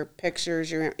to your pictures,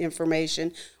 your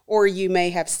information, or you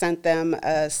may have sent them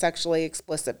a sexually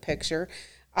explicit picture,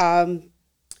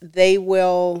 they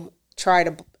will try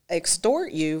to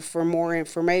extort you for more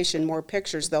information, more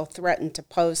pictures. They'll threaten to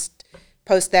post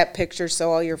that picture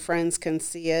so all your friends can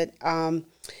see it.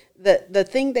 The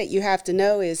thing that you have to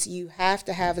know is you have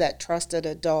to have that trusted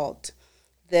adult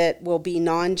that will be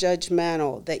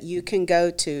non-judgmental, that you can go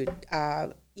to.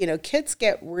 Kids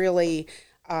get really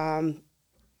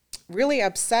really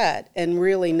upset and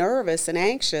really nervous and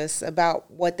anxious about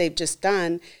what they've just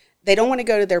done. They don't want to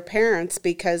go to their parents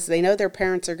because they know their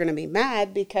parents are going to be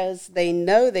mad because they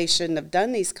know they shouldn't have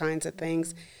done these kinds of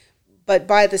things. But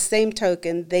by the same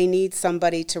token, they need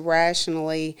somebody to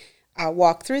rationally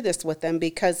walk through this with them,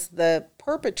 because the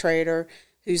perpetrator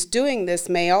who's doing this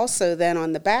may also then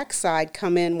on the backside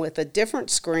come in with a different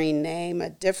screen name,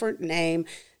 a different name,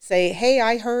 say, hey,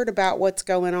 I heard about what's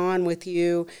going on with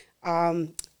you.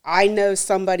 I know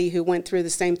somebody who went through the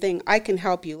same thing. I can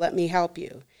help you. Let me help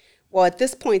you. Well, at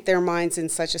this point, their mind's in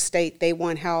such a state, they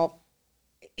want help.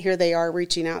 Here they are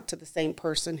reaching out to the same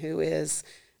person who is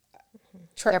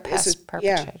their past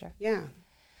perpetrator. Yeah.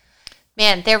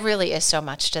 Man, there really is so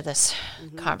much to this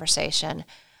conversation.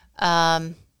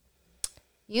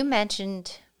 You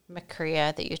mentioned,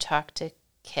 Macria, that you talk to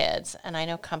kids, and I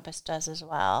know Compass does as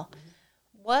well.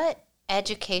 What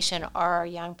education are our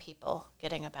young people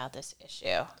getting about this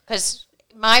issue? Because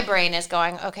my brain is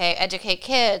going, okay, educate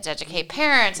kids, educate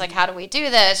parents. Like, how do we do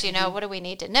this? You know, what do we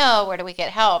need to know? Where do we get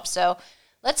help? So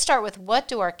let's start with, what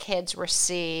do our kids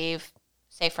receive,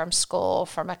 say, from school,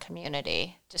 from a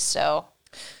community? Just so.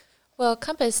 Well,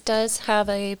 Compass does have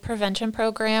a prevention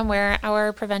program where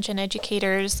our prevention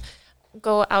educators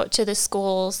go out to the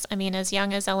schools, I mean, as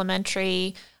young as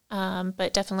elementary,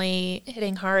 but definitely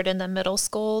hitting hard in the middle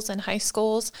schools and high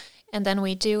schools. And then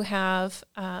we do have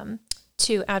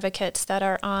 2 advocates that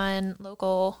are on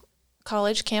local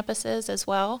college campuses as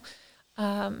well,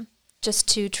 just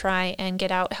to try and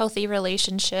get out healthy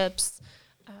relationships,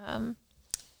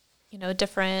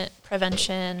 different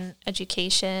prevention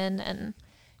education. And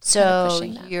so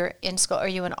you're in school. Are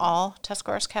you in all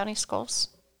Tuscarawas County schools?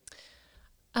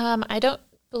 I don't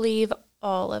believe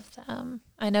all of them.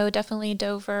 I know definitely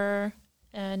Dover,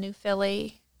 New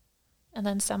Philly, and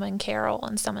then some in Carroll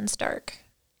and some in Stark.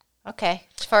 Okay.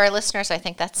 For our listeners, I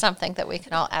think that's something that we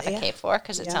can all advocate for,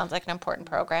 because it sounds like an important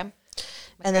program.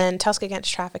 And then Tusk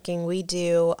Against Trafficking, we'll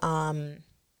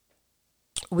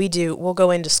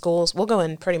go into schools, we'll go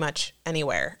in pretty much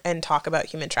anywhere and talk about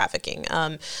human trafficking.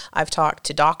 I've talked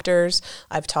to doctors,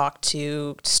 I've talked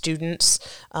to students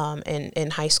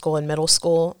in high school and middle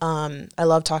school. I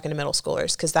love talking to middle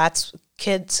schoolers, because that's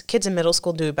kids in middle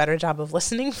school do a better job of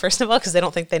listening, first of all, because they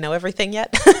don't think they know everything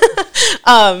yet.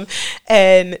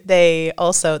 And they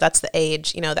also, that's the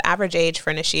age, the average age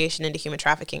for initiation into human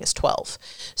trafficking is 12.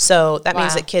 So that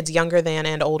means that kids younger than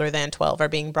and older than 12 are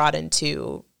being brought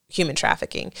into human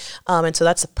trafficking. And so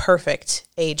that's the perfect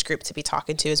age group to be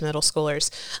talking to, as middle schoolers.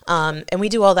 And we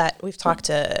do all that. We've talked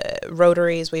to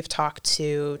Rotaries, we've talked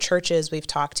to churches, we've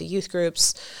talked to youth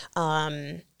groups,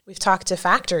 we've talked to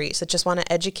factories that just want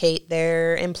to educate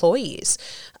their employees.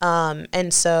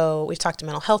 And so we've talked to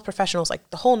mental health professionals, like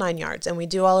the whole 9 yards, and we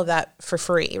do all of that for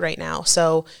free right now.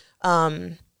 So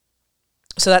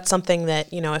so that's something that,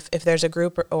 if there's a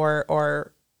group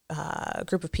or a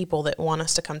group of people that want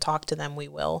us to come talk to them, we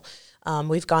will.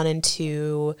 We've gone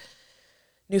into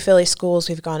New Philly schools.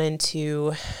 We've gone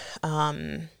into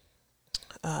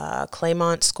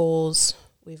Claymont schools.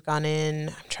 We've gone in,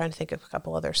 I'm trying to think of a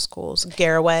couple other schools.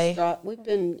 Garaway. We've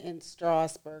been in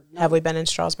Strasburg. Have we been in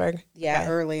Strasburg? Yeah, okay.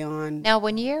 Early on. Now,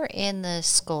 when you're in the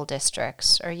school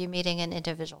districts, are you meeting in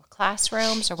individual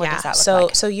classrooms, or what does that look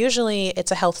like? So usually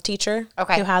it's a health teacher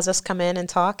who has us come in and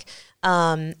talk.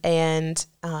 And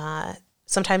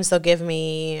sometimes they'll give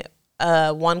me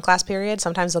 1 class period.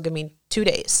 Sometimes they'll give me 2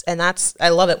 days. And I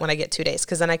love it when I get 2 days,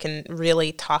 because then I can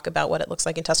really talk about what it looks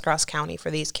like in Tuscarawas County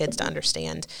for these kids to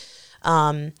understand.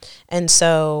 And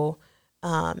so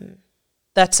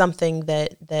that's something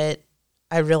that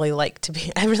I really like to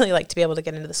be able to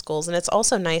get into the schools. And it's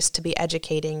also nice to be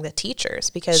educating the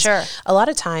teachers, because a lot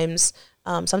of times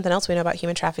something else we know about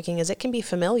human trafficking is it can be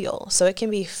familial. So it can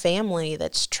be family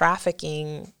that's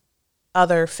trafficking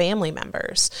other family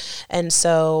members. And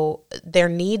so there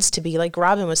needs to be, like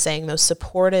Robin was saying, those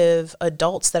supportive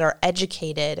adults that are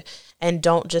educated and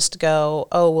don't just go,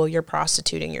 oh, well, you're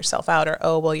prostituting yourself out, or,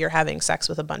 oh, well, you're having sex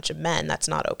with a bunch of men. That's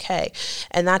not okay.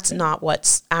 And that's not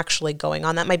what's actually going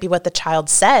on. That might be what the child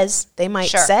says. They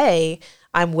might say,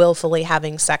 I'm willfully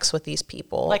having sex with these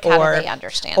people. Like, how do they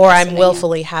understand or I'm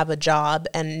willfully have a job,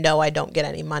 and no, I don't get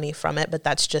any money from it, but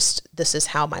that's just, this is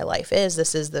how my life is.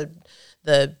 This is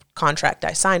the contract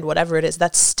I signed, whatever it is.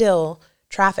 That's still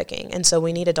trafficking. And so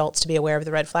we need adults to be aware of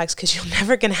the red flags, because you're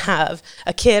never going to have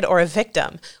a kid or a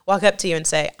victim walk up to you and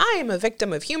say, I am a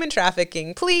victim of human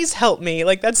trafficking. Please help me.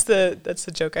 Like, that's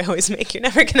the joke I always make. You're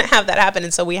never going to have that happen.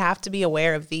 And so we have to be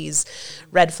aware of these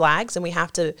red flags, and we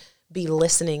have to be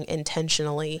listening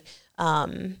intentionally,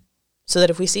 so that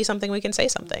if we see something, we can say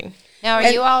something. Now, are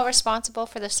you all responsible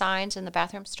for the signs in the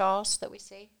bathroom stalls that we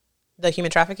see? The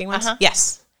human trafficking ones? Uh-huh.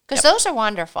 Yes. Because those are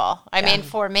wonderful. I mean,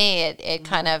 for me, it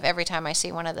kind of, every time I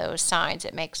see one of those signs,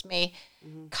 it makes me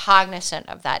cognizant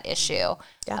of that issue.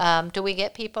 Yeah. Do we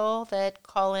get people that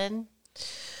call in?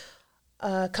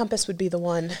 Compass would be the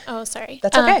one. Oh, sorry.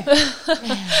 That's okay.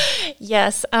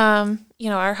 Yes. Our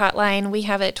hotline, we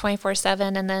have it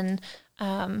 24/7, and then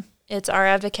it's our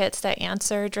advocates that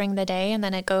answer during the day, and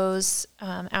then it goes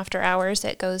after hours.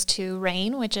 It goes to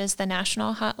RAIN, which is the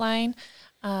national hotline.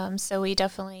 So we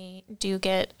definitely do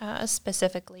get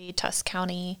specifically Tusk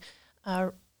County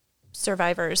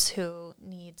survivors who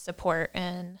need support.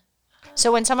 And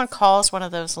So when someone calls one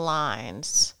of those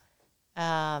lines,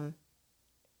 do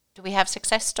we have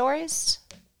success stories?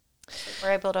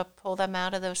 We're able to pull them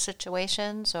out of those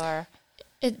situations, or?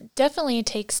 it definitely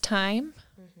takes time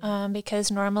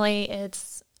because normally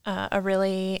it's a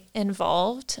really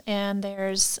involved, and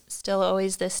there's still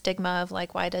always this stigma of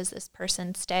like, why does this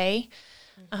person stay?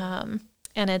 And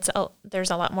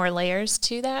there's a lot more layers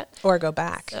to that. Or go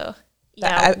back. So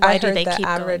I why do heard they the keep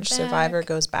average going survivor back?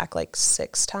 goes back like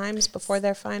 6 times before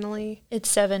they're finally... It's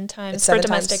 7 times It's for 7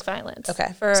 domestic times? violence.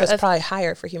 Okay. For So it's probably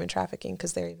higher for human trafficking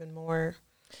because they're even more...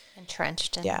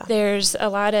 Entrenched in. Yeah. There's a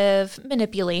lot of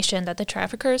manipulation that the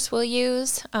traffickers will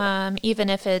use, even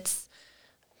if it's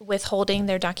withholding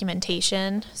their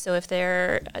documentation. So if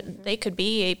they could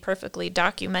be a perfectly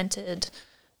documented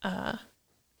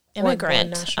immigrant,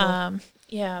 national.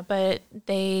 but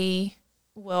they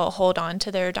will hold on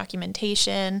to their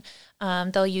documentation.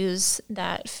 They'll use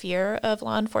that fear of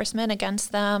law enforcement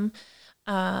against them.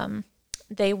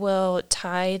 They will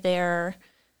tie their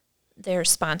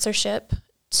sponsorship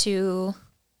to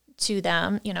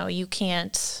them. You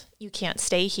can't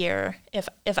stay here if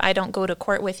I don't go to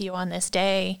court with you on this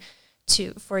day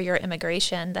for your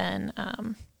immigration, then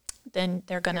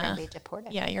they're gonna be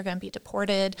deported. Yeah, you're gonna be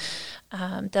deported.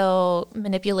 They'll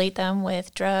manipulate them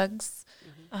with drugs,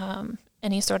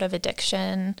 any sort of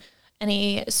addiction,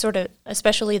 any sort of,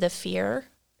 especially the fear.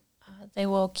 They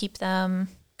will keep them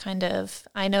kind of,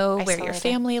 I know where your Isolated.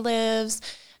 family lives.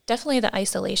 Definitely the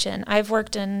isolation. I've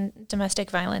worked in domestic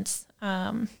violence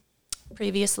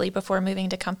previously before moving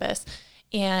to Compass.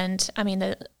 And I mean,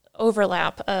 the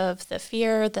overlap of the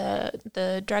fear,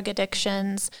 the drug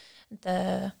addictions,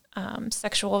 the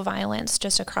sexual violence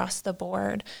just across the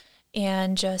board.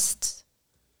 And just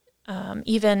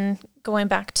even going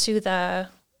back to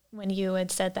when you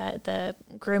had said that the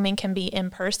grooming can be in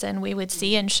person, we would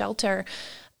see in shelter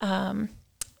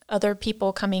other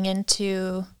people coming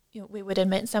into... we would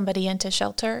admit somebody into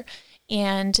shelter,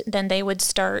 and then they would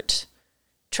start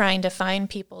trying to find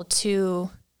people to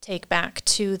take back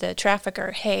to the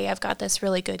trafficker. Hey, I've got this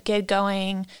really good gig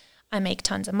going. I make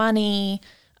tons of money.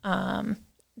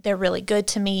 They're really good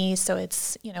to me, so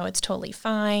it's totally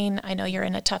fine. I know you're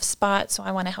in a tough spot, so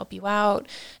I want to help you out.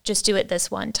 Just do it this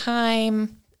one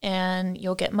time, and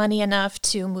you'll get money enough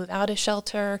to move out of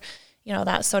shelter.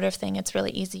 That sort of thing. It's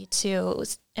really easy to...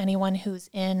 anyone who's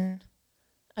in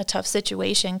a tough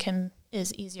situation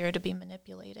is easier to be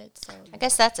manipulated. So I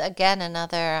guess that's, again,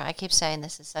 another, I keep saying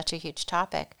this is such a huge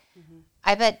topic.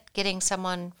 I bet getting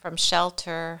someone from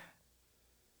shelter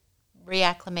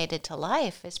reacclimated to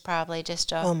life is probably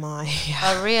just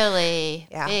a really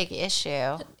big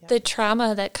issue. the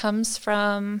trauma that comes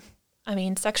from,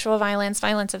 sexual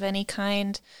violence of any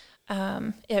kind,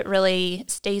 it really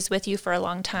stays with you for a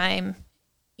long time.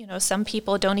 Some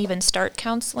people don't even start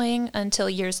counseling until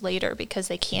years later because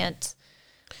they can't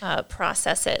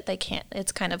process it. They can't,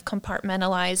 it's kind of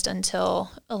compartmentalized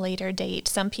until a later date.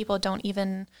 Some people don't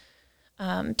even,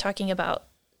 talking about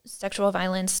sexual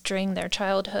violence during their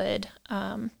childhood,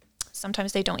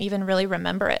 sometimes they don't even really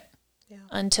remember it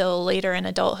until later in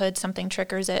adulthood, something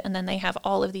triggers it, and then they have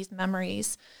all of these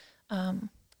memories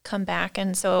come back.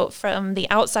 And so from the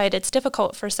outside, it's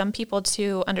difficult for some people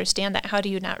to understand that. How do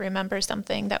you not remember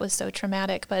something that was so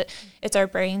traumatic? But it's our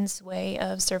brain's way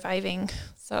of surviving.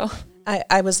 So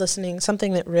I was listening,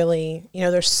 something that really,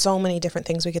 there's so many different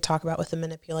things we could talk about with the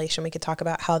manipulation. We could talk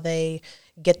about how they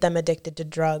get them addicted to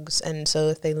drugs, and so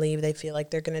if they leave, they feel like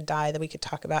they're going to die. That we could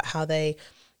talk about how they,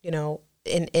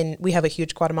 we have a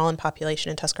huge Guatemalan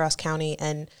population in Tuscarawas County,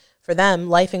 and for them,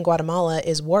 life in Guatemala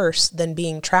is worse than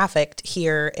being trafficked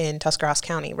here in Tuscarawas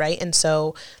County, right? And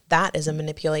so that is a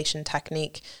manipulation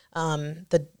technique,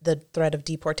 the threat of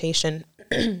deportation.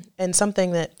 And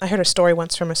something that I heard a story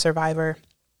once from a survivor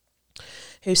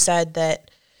who said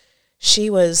that she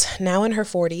was now in her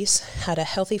 40s, had a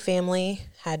healthy family,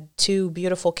 had 2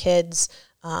 beautiful kids.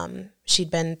 She'd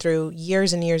been through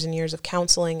years and years and years of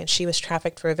counseling, and she was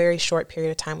trafficked for a very short period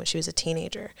of time when she was a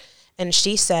teenager. And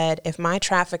she said, if my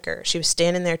trafficker, she was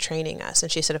standing there training us,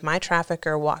 and she said, if my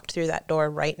trafficker walked through that door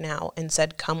right now and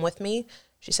said, come with me,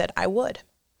 she said, I would.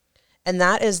 And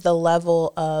that is the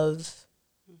level of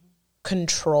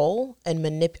control and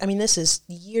I mean, this is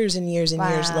years and years and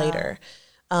years later.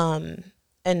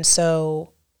 And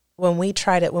so when we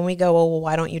go, oh, well,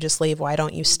 why don't you just leave? Why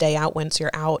don't you stay out once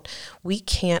you're out? We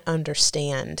can't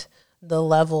understand the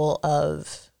level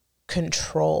of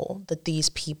control that these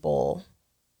people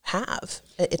have.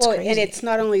 It's crazy. And it's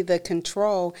not only the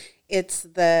control, it's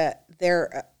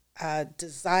their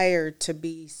desire to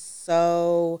be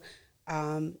so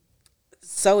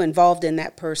involved in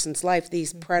that person's life.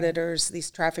 These predators,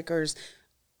 these traffickers,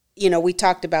 we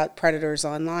talked about predators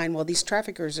online. Well, these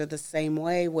traffickers are the same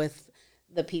way with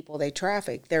the people they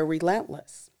traffic. They're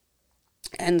relentless.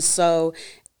 And so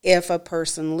if a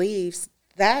person leaves,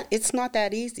 it's not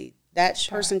that easy. That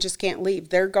person just can't leave.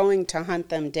 They're going to hunt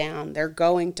them down. They're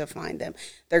going to find them.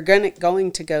 They're going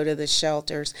to go to the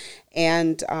shelters.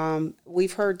 And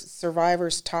we've heard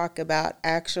survivors talk about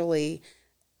actually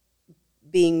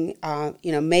being,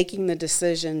 making the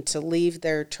decision to leave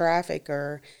their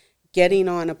trafficker, getting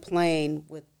on a plane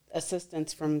with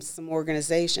assistance from some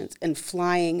organizations and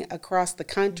flying across the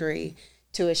country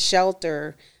to a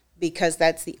shelter, because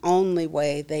that's the only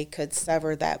way they could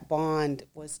sever that bond,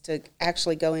 was to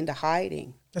actually go into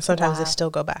hiding. And sometimes they still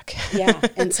go back. Yeah,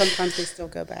 and sometimes they still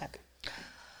go back.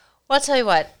 Well, I'll tell you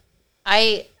what,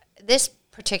 this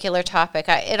particular topic,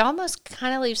 it almost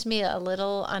kind of leaves me a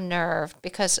little unnerved,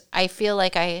 because I feel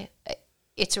like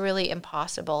it's really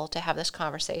impossible to have this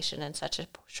conversation in such a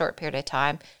short period of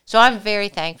time. So I'm very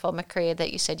thankful, McCrea,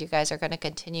 that you said you guys are going to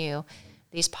continue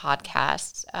these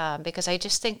podcasts, because I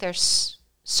just think there's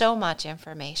so much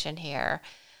information here.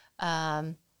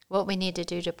 What we need to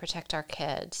do to protect our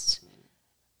kids,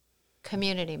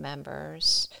 community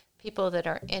members, people that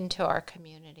are into our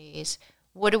communities.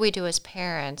 What do we do as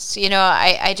parents?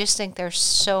 I just think there's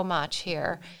so much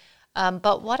here.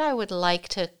 But what I would like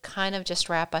to kind of just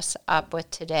wrap us up with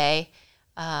today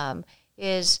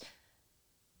is,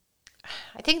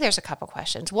 I think there's a couple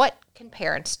questions. What can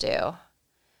parents do?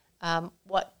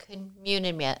 What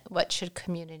should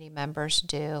community members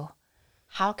do?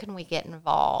 How can we get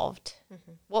involved?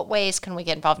 Mm-hmm. What ways can we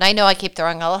get involved? And I know I keep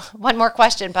throwing one more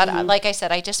question, but like I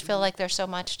said, I just feel like there's so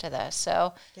much to this.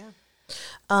 So yeah.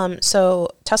 So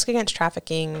Tusk Against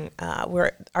Trafficking,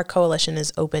 our coalition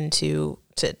is open to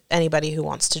anybody who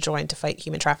wants to join to fight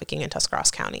human trafficking in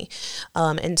Tuscarawas County.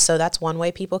 And so that's one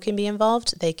way people can be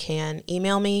involved. They can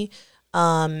email me.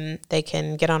 They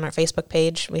can get on our Facebook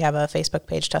page. We have a Facebook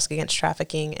page, Tusk Against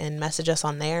Trafficking, and message us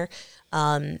on there.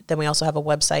 Then we also have a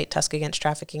website,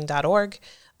 tuskagainsttrafficking.org,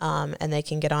 and they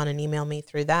can get on and email me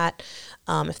through that.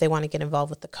 If they want to get involved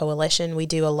with the coalition, we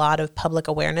do a lot of public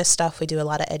awareness stuff. We do a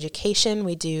lot of education.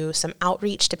 We do some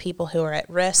outreach to people who are at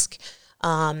risk.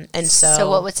 So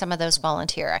what would some of those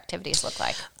volunteer activities look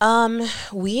like?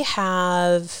 We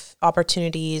have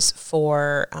opportunities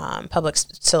for public.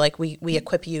 So like we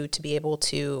equip you to be able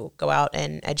to go out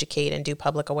and educate and do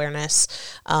public awareness.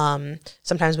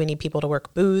 Sometimes we need people to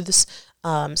work booths.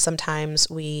 Sometimes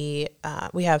we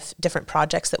have different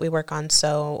projects that we work on.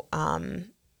 So,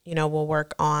 we'll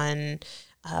work on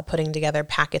putting together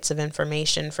packets of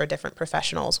information for different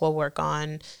professionals. We'll work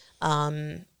on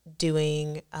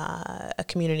doing a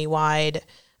community-wide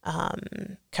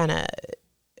kind of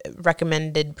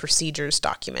recommended procedures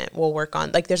document. We'll work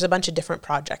on, there's a bunch of different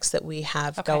projects that we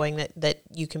have going that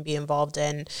you can be involved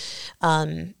in.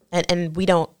 And we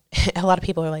don't, a lot of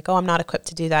people are like, oh, I'm not equipped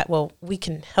to do that. Well, we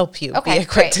can help you be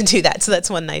equipped to do that. So that's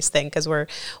one nice thing, because we're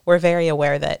very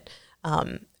aware that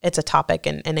it's a topic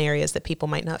and areas that people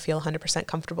might not feel 100%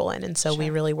 comfortable in. And so we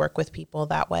really work with people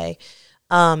that way.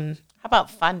 How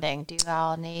about funding? Do you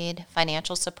all need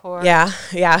financial support? Yeah.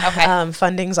 Okay.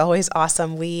 Funding's always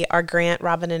awesome. Our grant,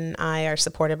 Robin and I are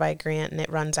supported by a grant, and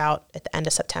it runs out at the end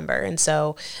of September. And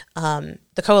so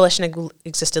the coalition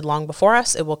existed long before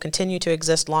us. It will continue to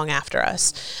exist long after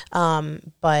us.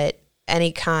 But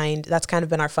that's kind of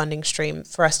been our funding stream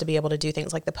for us to be able to do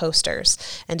things like the posters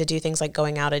and to do things like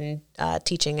going out and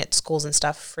teaching at schools and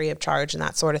stuff free of charge and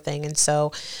that sort of thing. And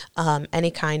so any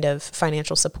kind of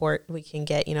financial support we can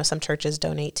get, some churches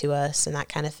donate to us and that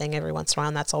kind of thing every once in a while,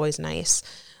 and that's always nice.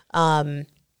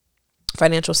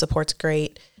 Financial support's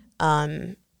great.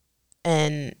 And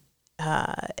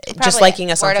just liking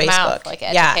us on Facebook. Mouth, like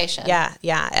education.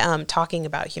 Yeah. Talking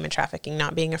about human trafficking,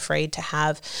 not being afraid to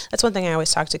have. That's one thing I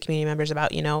always talk to community members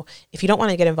about. If you don't want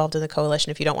to get involved in the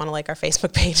coalition, if you don't want to like our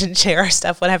Facebook page and share our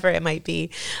stuff, whatever it might be,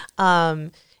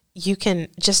 you can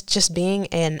just being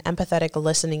an empathetic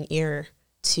listening ear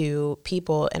to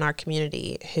people in our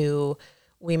community who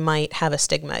we might have a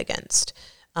stigma against.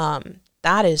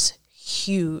 That is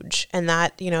huge. And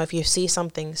that, if you see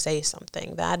something, say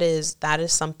something. That is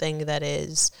something that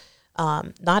is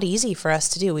not easy for us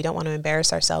to do. We don't want to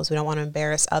embarrass ourselves. We don't want to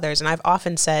embarrass others. And I've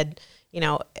often said,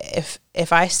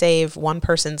 if I save one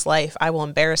person's life, I will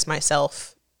embarrass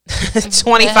myself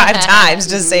 25 times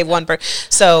to save one person.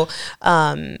 So,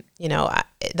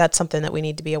 that's something that we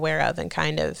need to be aware of, and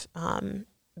kind of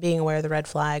being aware of the red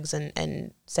flags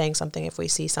and saying something if we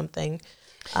see something.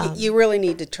 You really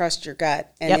need to trust your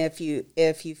gut, and Yep.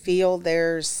 if you feel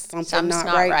there's something not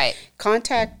right,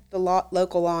 contact the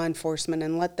local law enforcement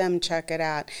and let them check it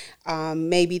out.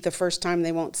 Maybe the first time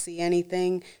they won't see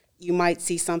anything, you might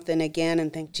see something again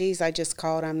and think, "Geez, I just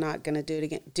called. I'm not going to do it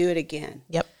again." Do it again.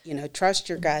 Yep. Trust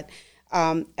your gut.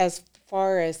 As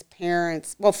far as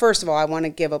parents, well, first of all, I want to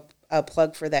give a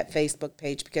plug for that Facebook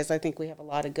page, because I think we have a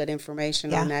lot of good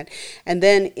information on that. And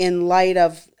then, in light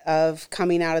of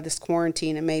coming out of this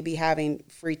quarantine and maybe having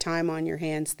free time on your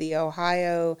hands, the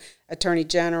Ohio Attorney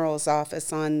General's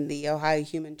office on the Ohio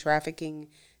Human Trafficking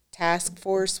Task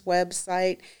Force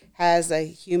website has a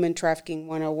Human Trafficking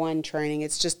 101 training.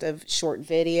 It's just a short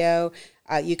video.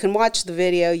 You can watch the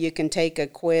video, you can take a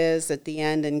quiz at the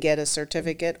end and get a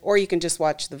certificate, or you can just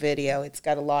watch the video. It's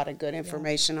got a lot of good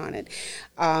information on it.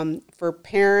 For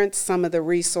parents, some of the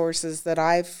resources that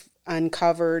I've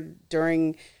uncovered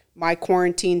during my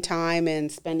quarantine time and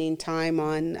spending time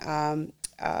on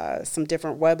some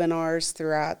different webinars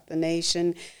throughout the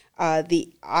nation,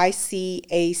 the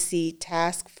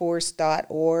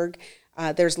icactaskforce.org.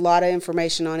 There's a lot of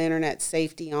information on internet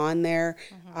safety on there.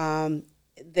 And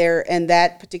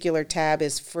that particular tab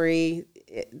is free.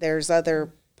 There's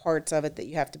other parts of it that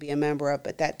you have to be a member of,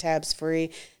 but that tab's free.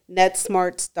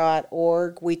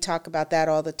 Netsmarts.org, we talk about that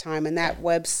all the time, and that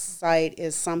website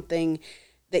is something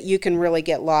that you can really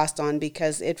get lost on,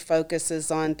 because it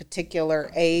focuses on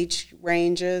particular age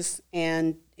ranges,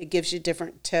 and it gives you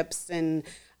different tips and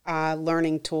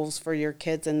learning tools for your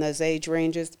kids in those age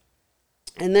ranges.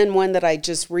 And then one that I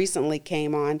just recently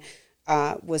came on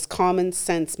was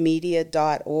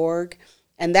commonsensemedia.org.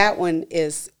 And that one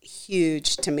is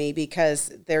huge to me,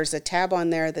 because there's a tab on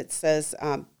there that says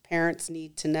parents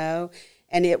need to know.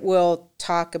 And it will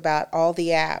talk about all the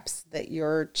apps that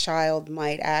your child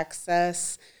might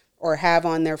access or have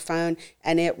on their phone.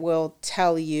 And it will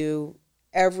tell you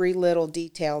every little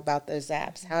detail about those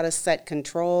apps, how to set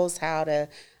controls, how to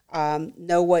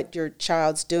know what your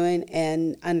child's doing,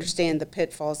 and understand the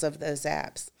pitfalls of those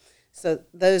apps. So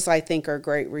those, I think, are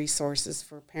great resources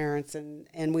for parents,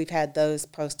 and we've had those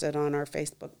posted on our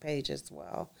Facebook page as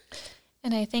well.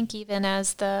 And I think even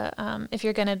as if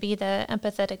you're going to be the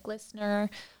empathetic listener,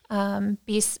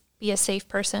 be a safe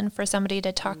person for somebody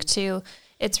to talk to,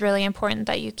 it's really important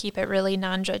that you keep it really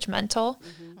non-judgmental,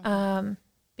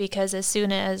 because as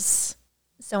soon as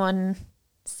someone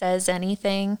says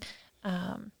anything,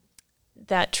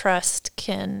 that trust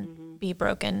can be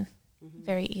broken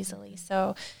very easily.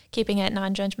 So keeping it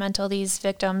non-judgmental, these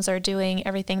victims are doing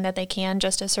everything that they can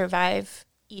just to survive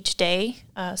each day,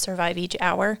 survive each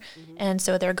hour. And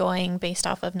so they're going based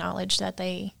off of knowledge that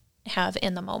they have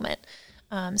in the moment.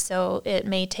 So it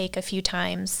may take a few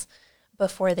times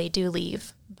before they do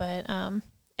leave. But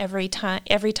every time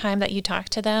that you talk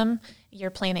to them, you're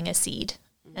planting a seed.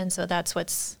 And so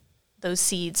those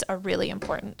seeds are really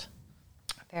important.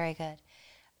 Very good.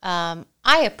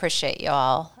 I appreciate you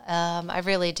all. I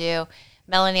really do.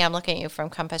 Melanie, I'm looking at you from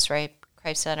Compass Rape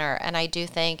Crisis Center, and I do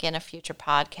think in a future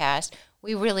podcast,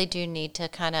 we really do need to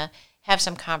kind of have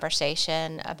some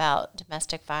conversation about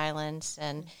domestic violence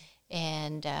and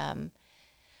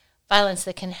violence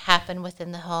that can happen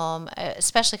within the home,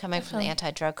 especially coming from the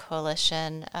Anti-Drug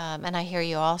Coalition. And I hear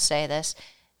you all say this,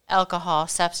 alcohol,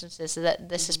 substances, that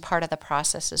this is part of the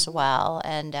process as well.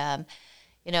 And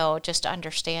just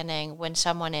understanding when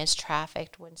someone is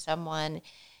trafficked, when someone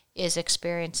is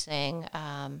experiencing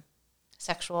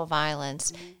sexual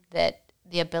violence, that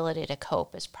the ability to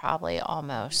cope is probably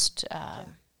almost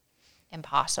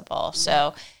impossible.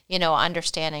 So,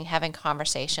 understanding, having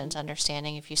conversations,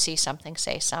 understanding if you see something,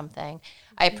 say something.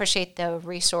 I appreciate the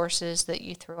resources that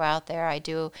you threw out there. I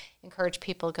do encourage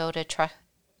people to go to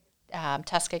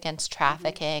Tusk Against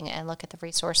Trafficking and look at the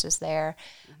resources there.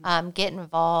 Get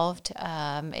involved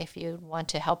if you want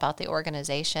to help out the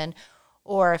organization,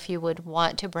 or if you would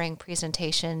want to bring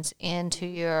presentations into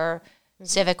your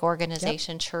civic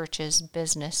organization, churches,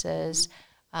 businesses.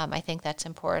 I think that's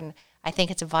important. I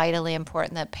think it's vitally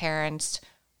important that parents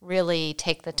really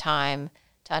take the time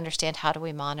to understand how do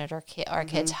we monitor our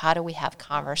kids, how do we have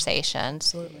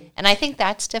conversations. Absolutely. And I think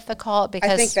that's difficult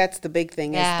because I think that's the big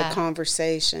thing is Yeah. the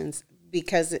conversations,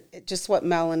 because just what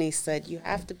Melanie said, you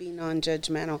have to be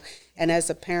non-judgmental. And as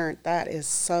a parent, that is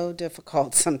so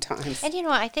difficult sometimes. And,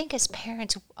 I think as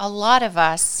parents, a lot of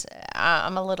us,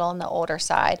 I'm a little on the older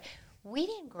side, we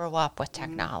didn't grow up with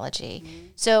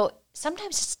technology. So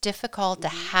sometimes it's difficult to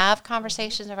have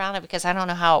conversations around it because I don't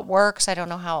know how it works. I don't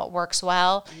know how it works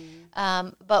well.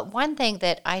 But one thing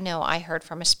that I know I heard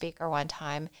from a speaker one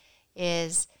time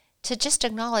is to just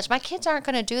acknowledge my kids aren't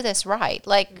going to do this right.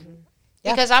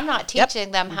 Because I'm not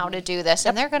teaching them how to do this,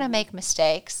 and they're going to make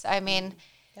mistakes. I mean,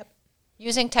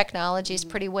 using technology is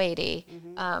pretty weighty.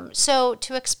 So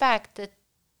to expect that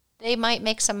they might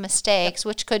make some mistakes,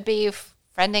 which could be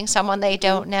friending someone they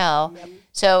don't know.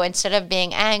 So instead of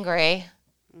being angry,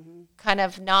 kind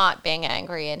of not being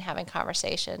angry and having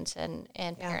conversations and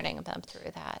parenting them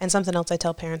through that. And something else I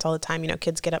tell parents all the time,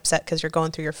 kids get upset because you're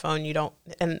going through your phone.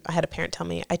 And I had a parent tell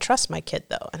me, I trust my kid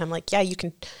though. And I'm like, yeah, you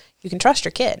can trust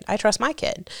your kid. I trust my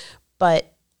kid,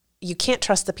 but you can't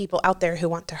trust the people out there who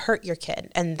want to hurt your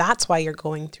kid. And that's why you're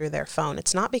going through their phone.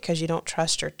 It's not because you don't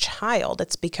trust your child.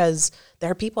 It's because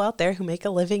there are people out there who make a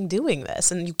living doing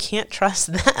this and you can't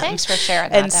trust them. Thanks for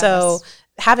sharing that. And so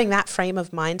having that frame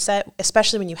of mindset,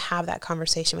 especially when you have that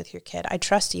conversation with your kid, I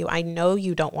trust you. I know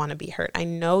you don't want to be hurt. I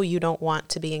know you don't want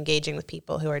to be engaging with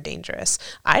people who are dangerous.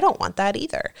 I don't want that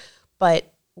either.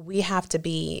 But we have to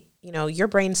be, your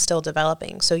brain's still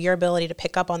developing. So your ability to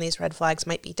pick up on these red flags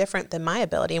might be different than my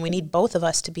ability. And we need both of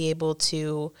us to be able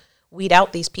to weed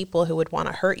out these people who would want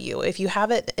to hurt you. If you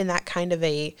have it in that kind of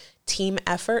a team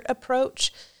effort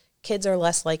approach, kids are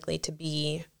less likely to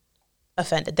be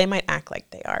offended. They might act like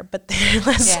they are, but they're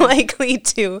less likely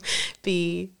to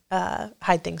be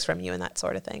hide things from you and that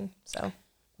sort of thing. So,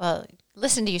 well,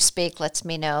 listen to you speak lets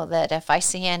me know that if I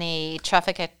see any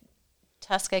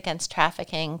Tusk Against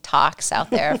Trafficking talks out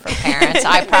there for parents,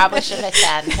 I probably should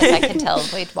attend because I can tell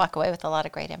we'd walk away with a lot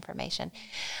of great information.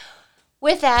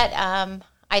 With that,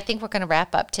 I think we're going to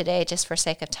wrap up today just for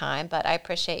sake of time, but I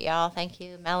appreciate y'all. Thank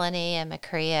you, Melanie and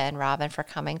Macria and Robin, for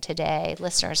coming today.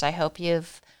 Listeners, I hope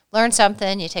you've learned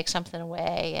something, you take something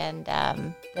away, and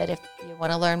that if you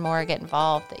want to learn more, get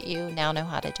involved, that you now know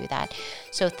how to do that.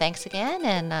 So thanks again,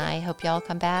 and I hope y'all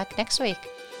come back next week.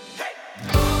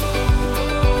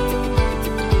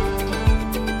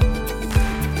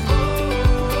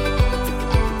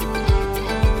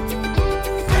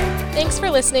 Thanks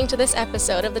for listening to this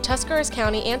episode of the Tuscarawas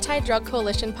County Anti-Drug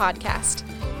Coalition podcast.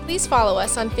 Please follow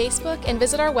us on Facebook and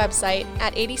visit our website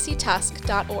at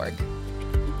adctusk.org.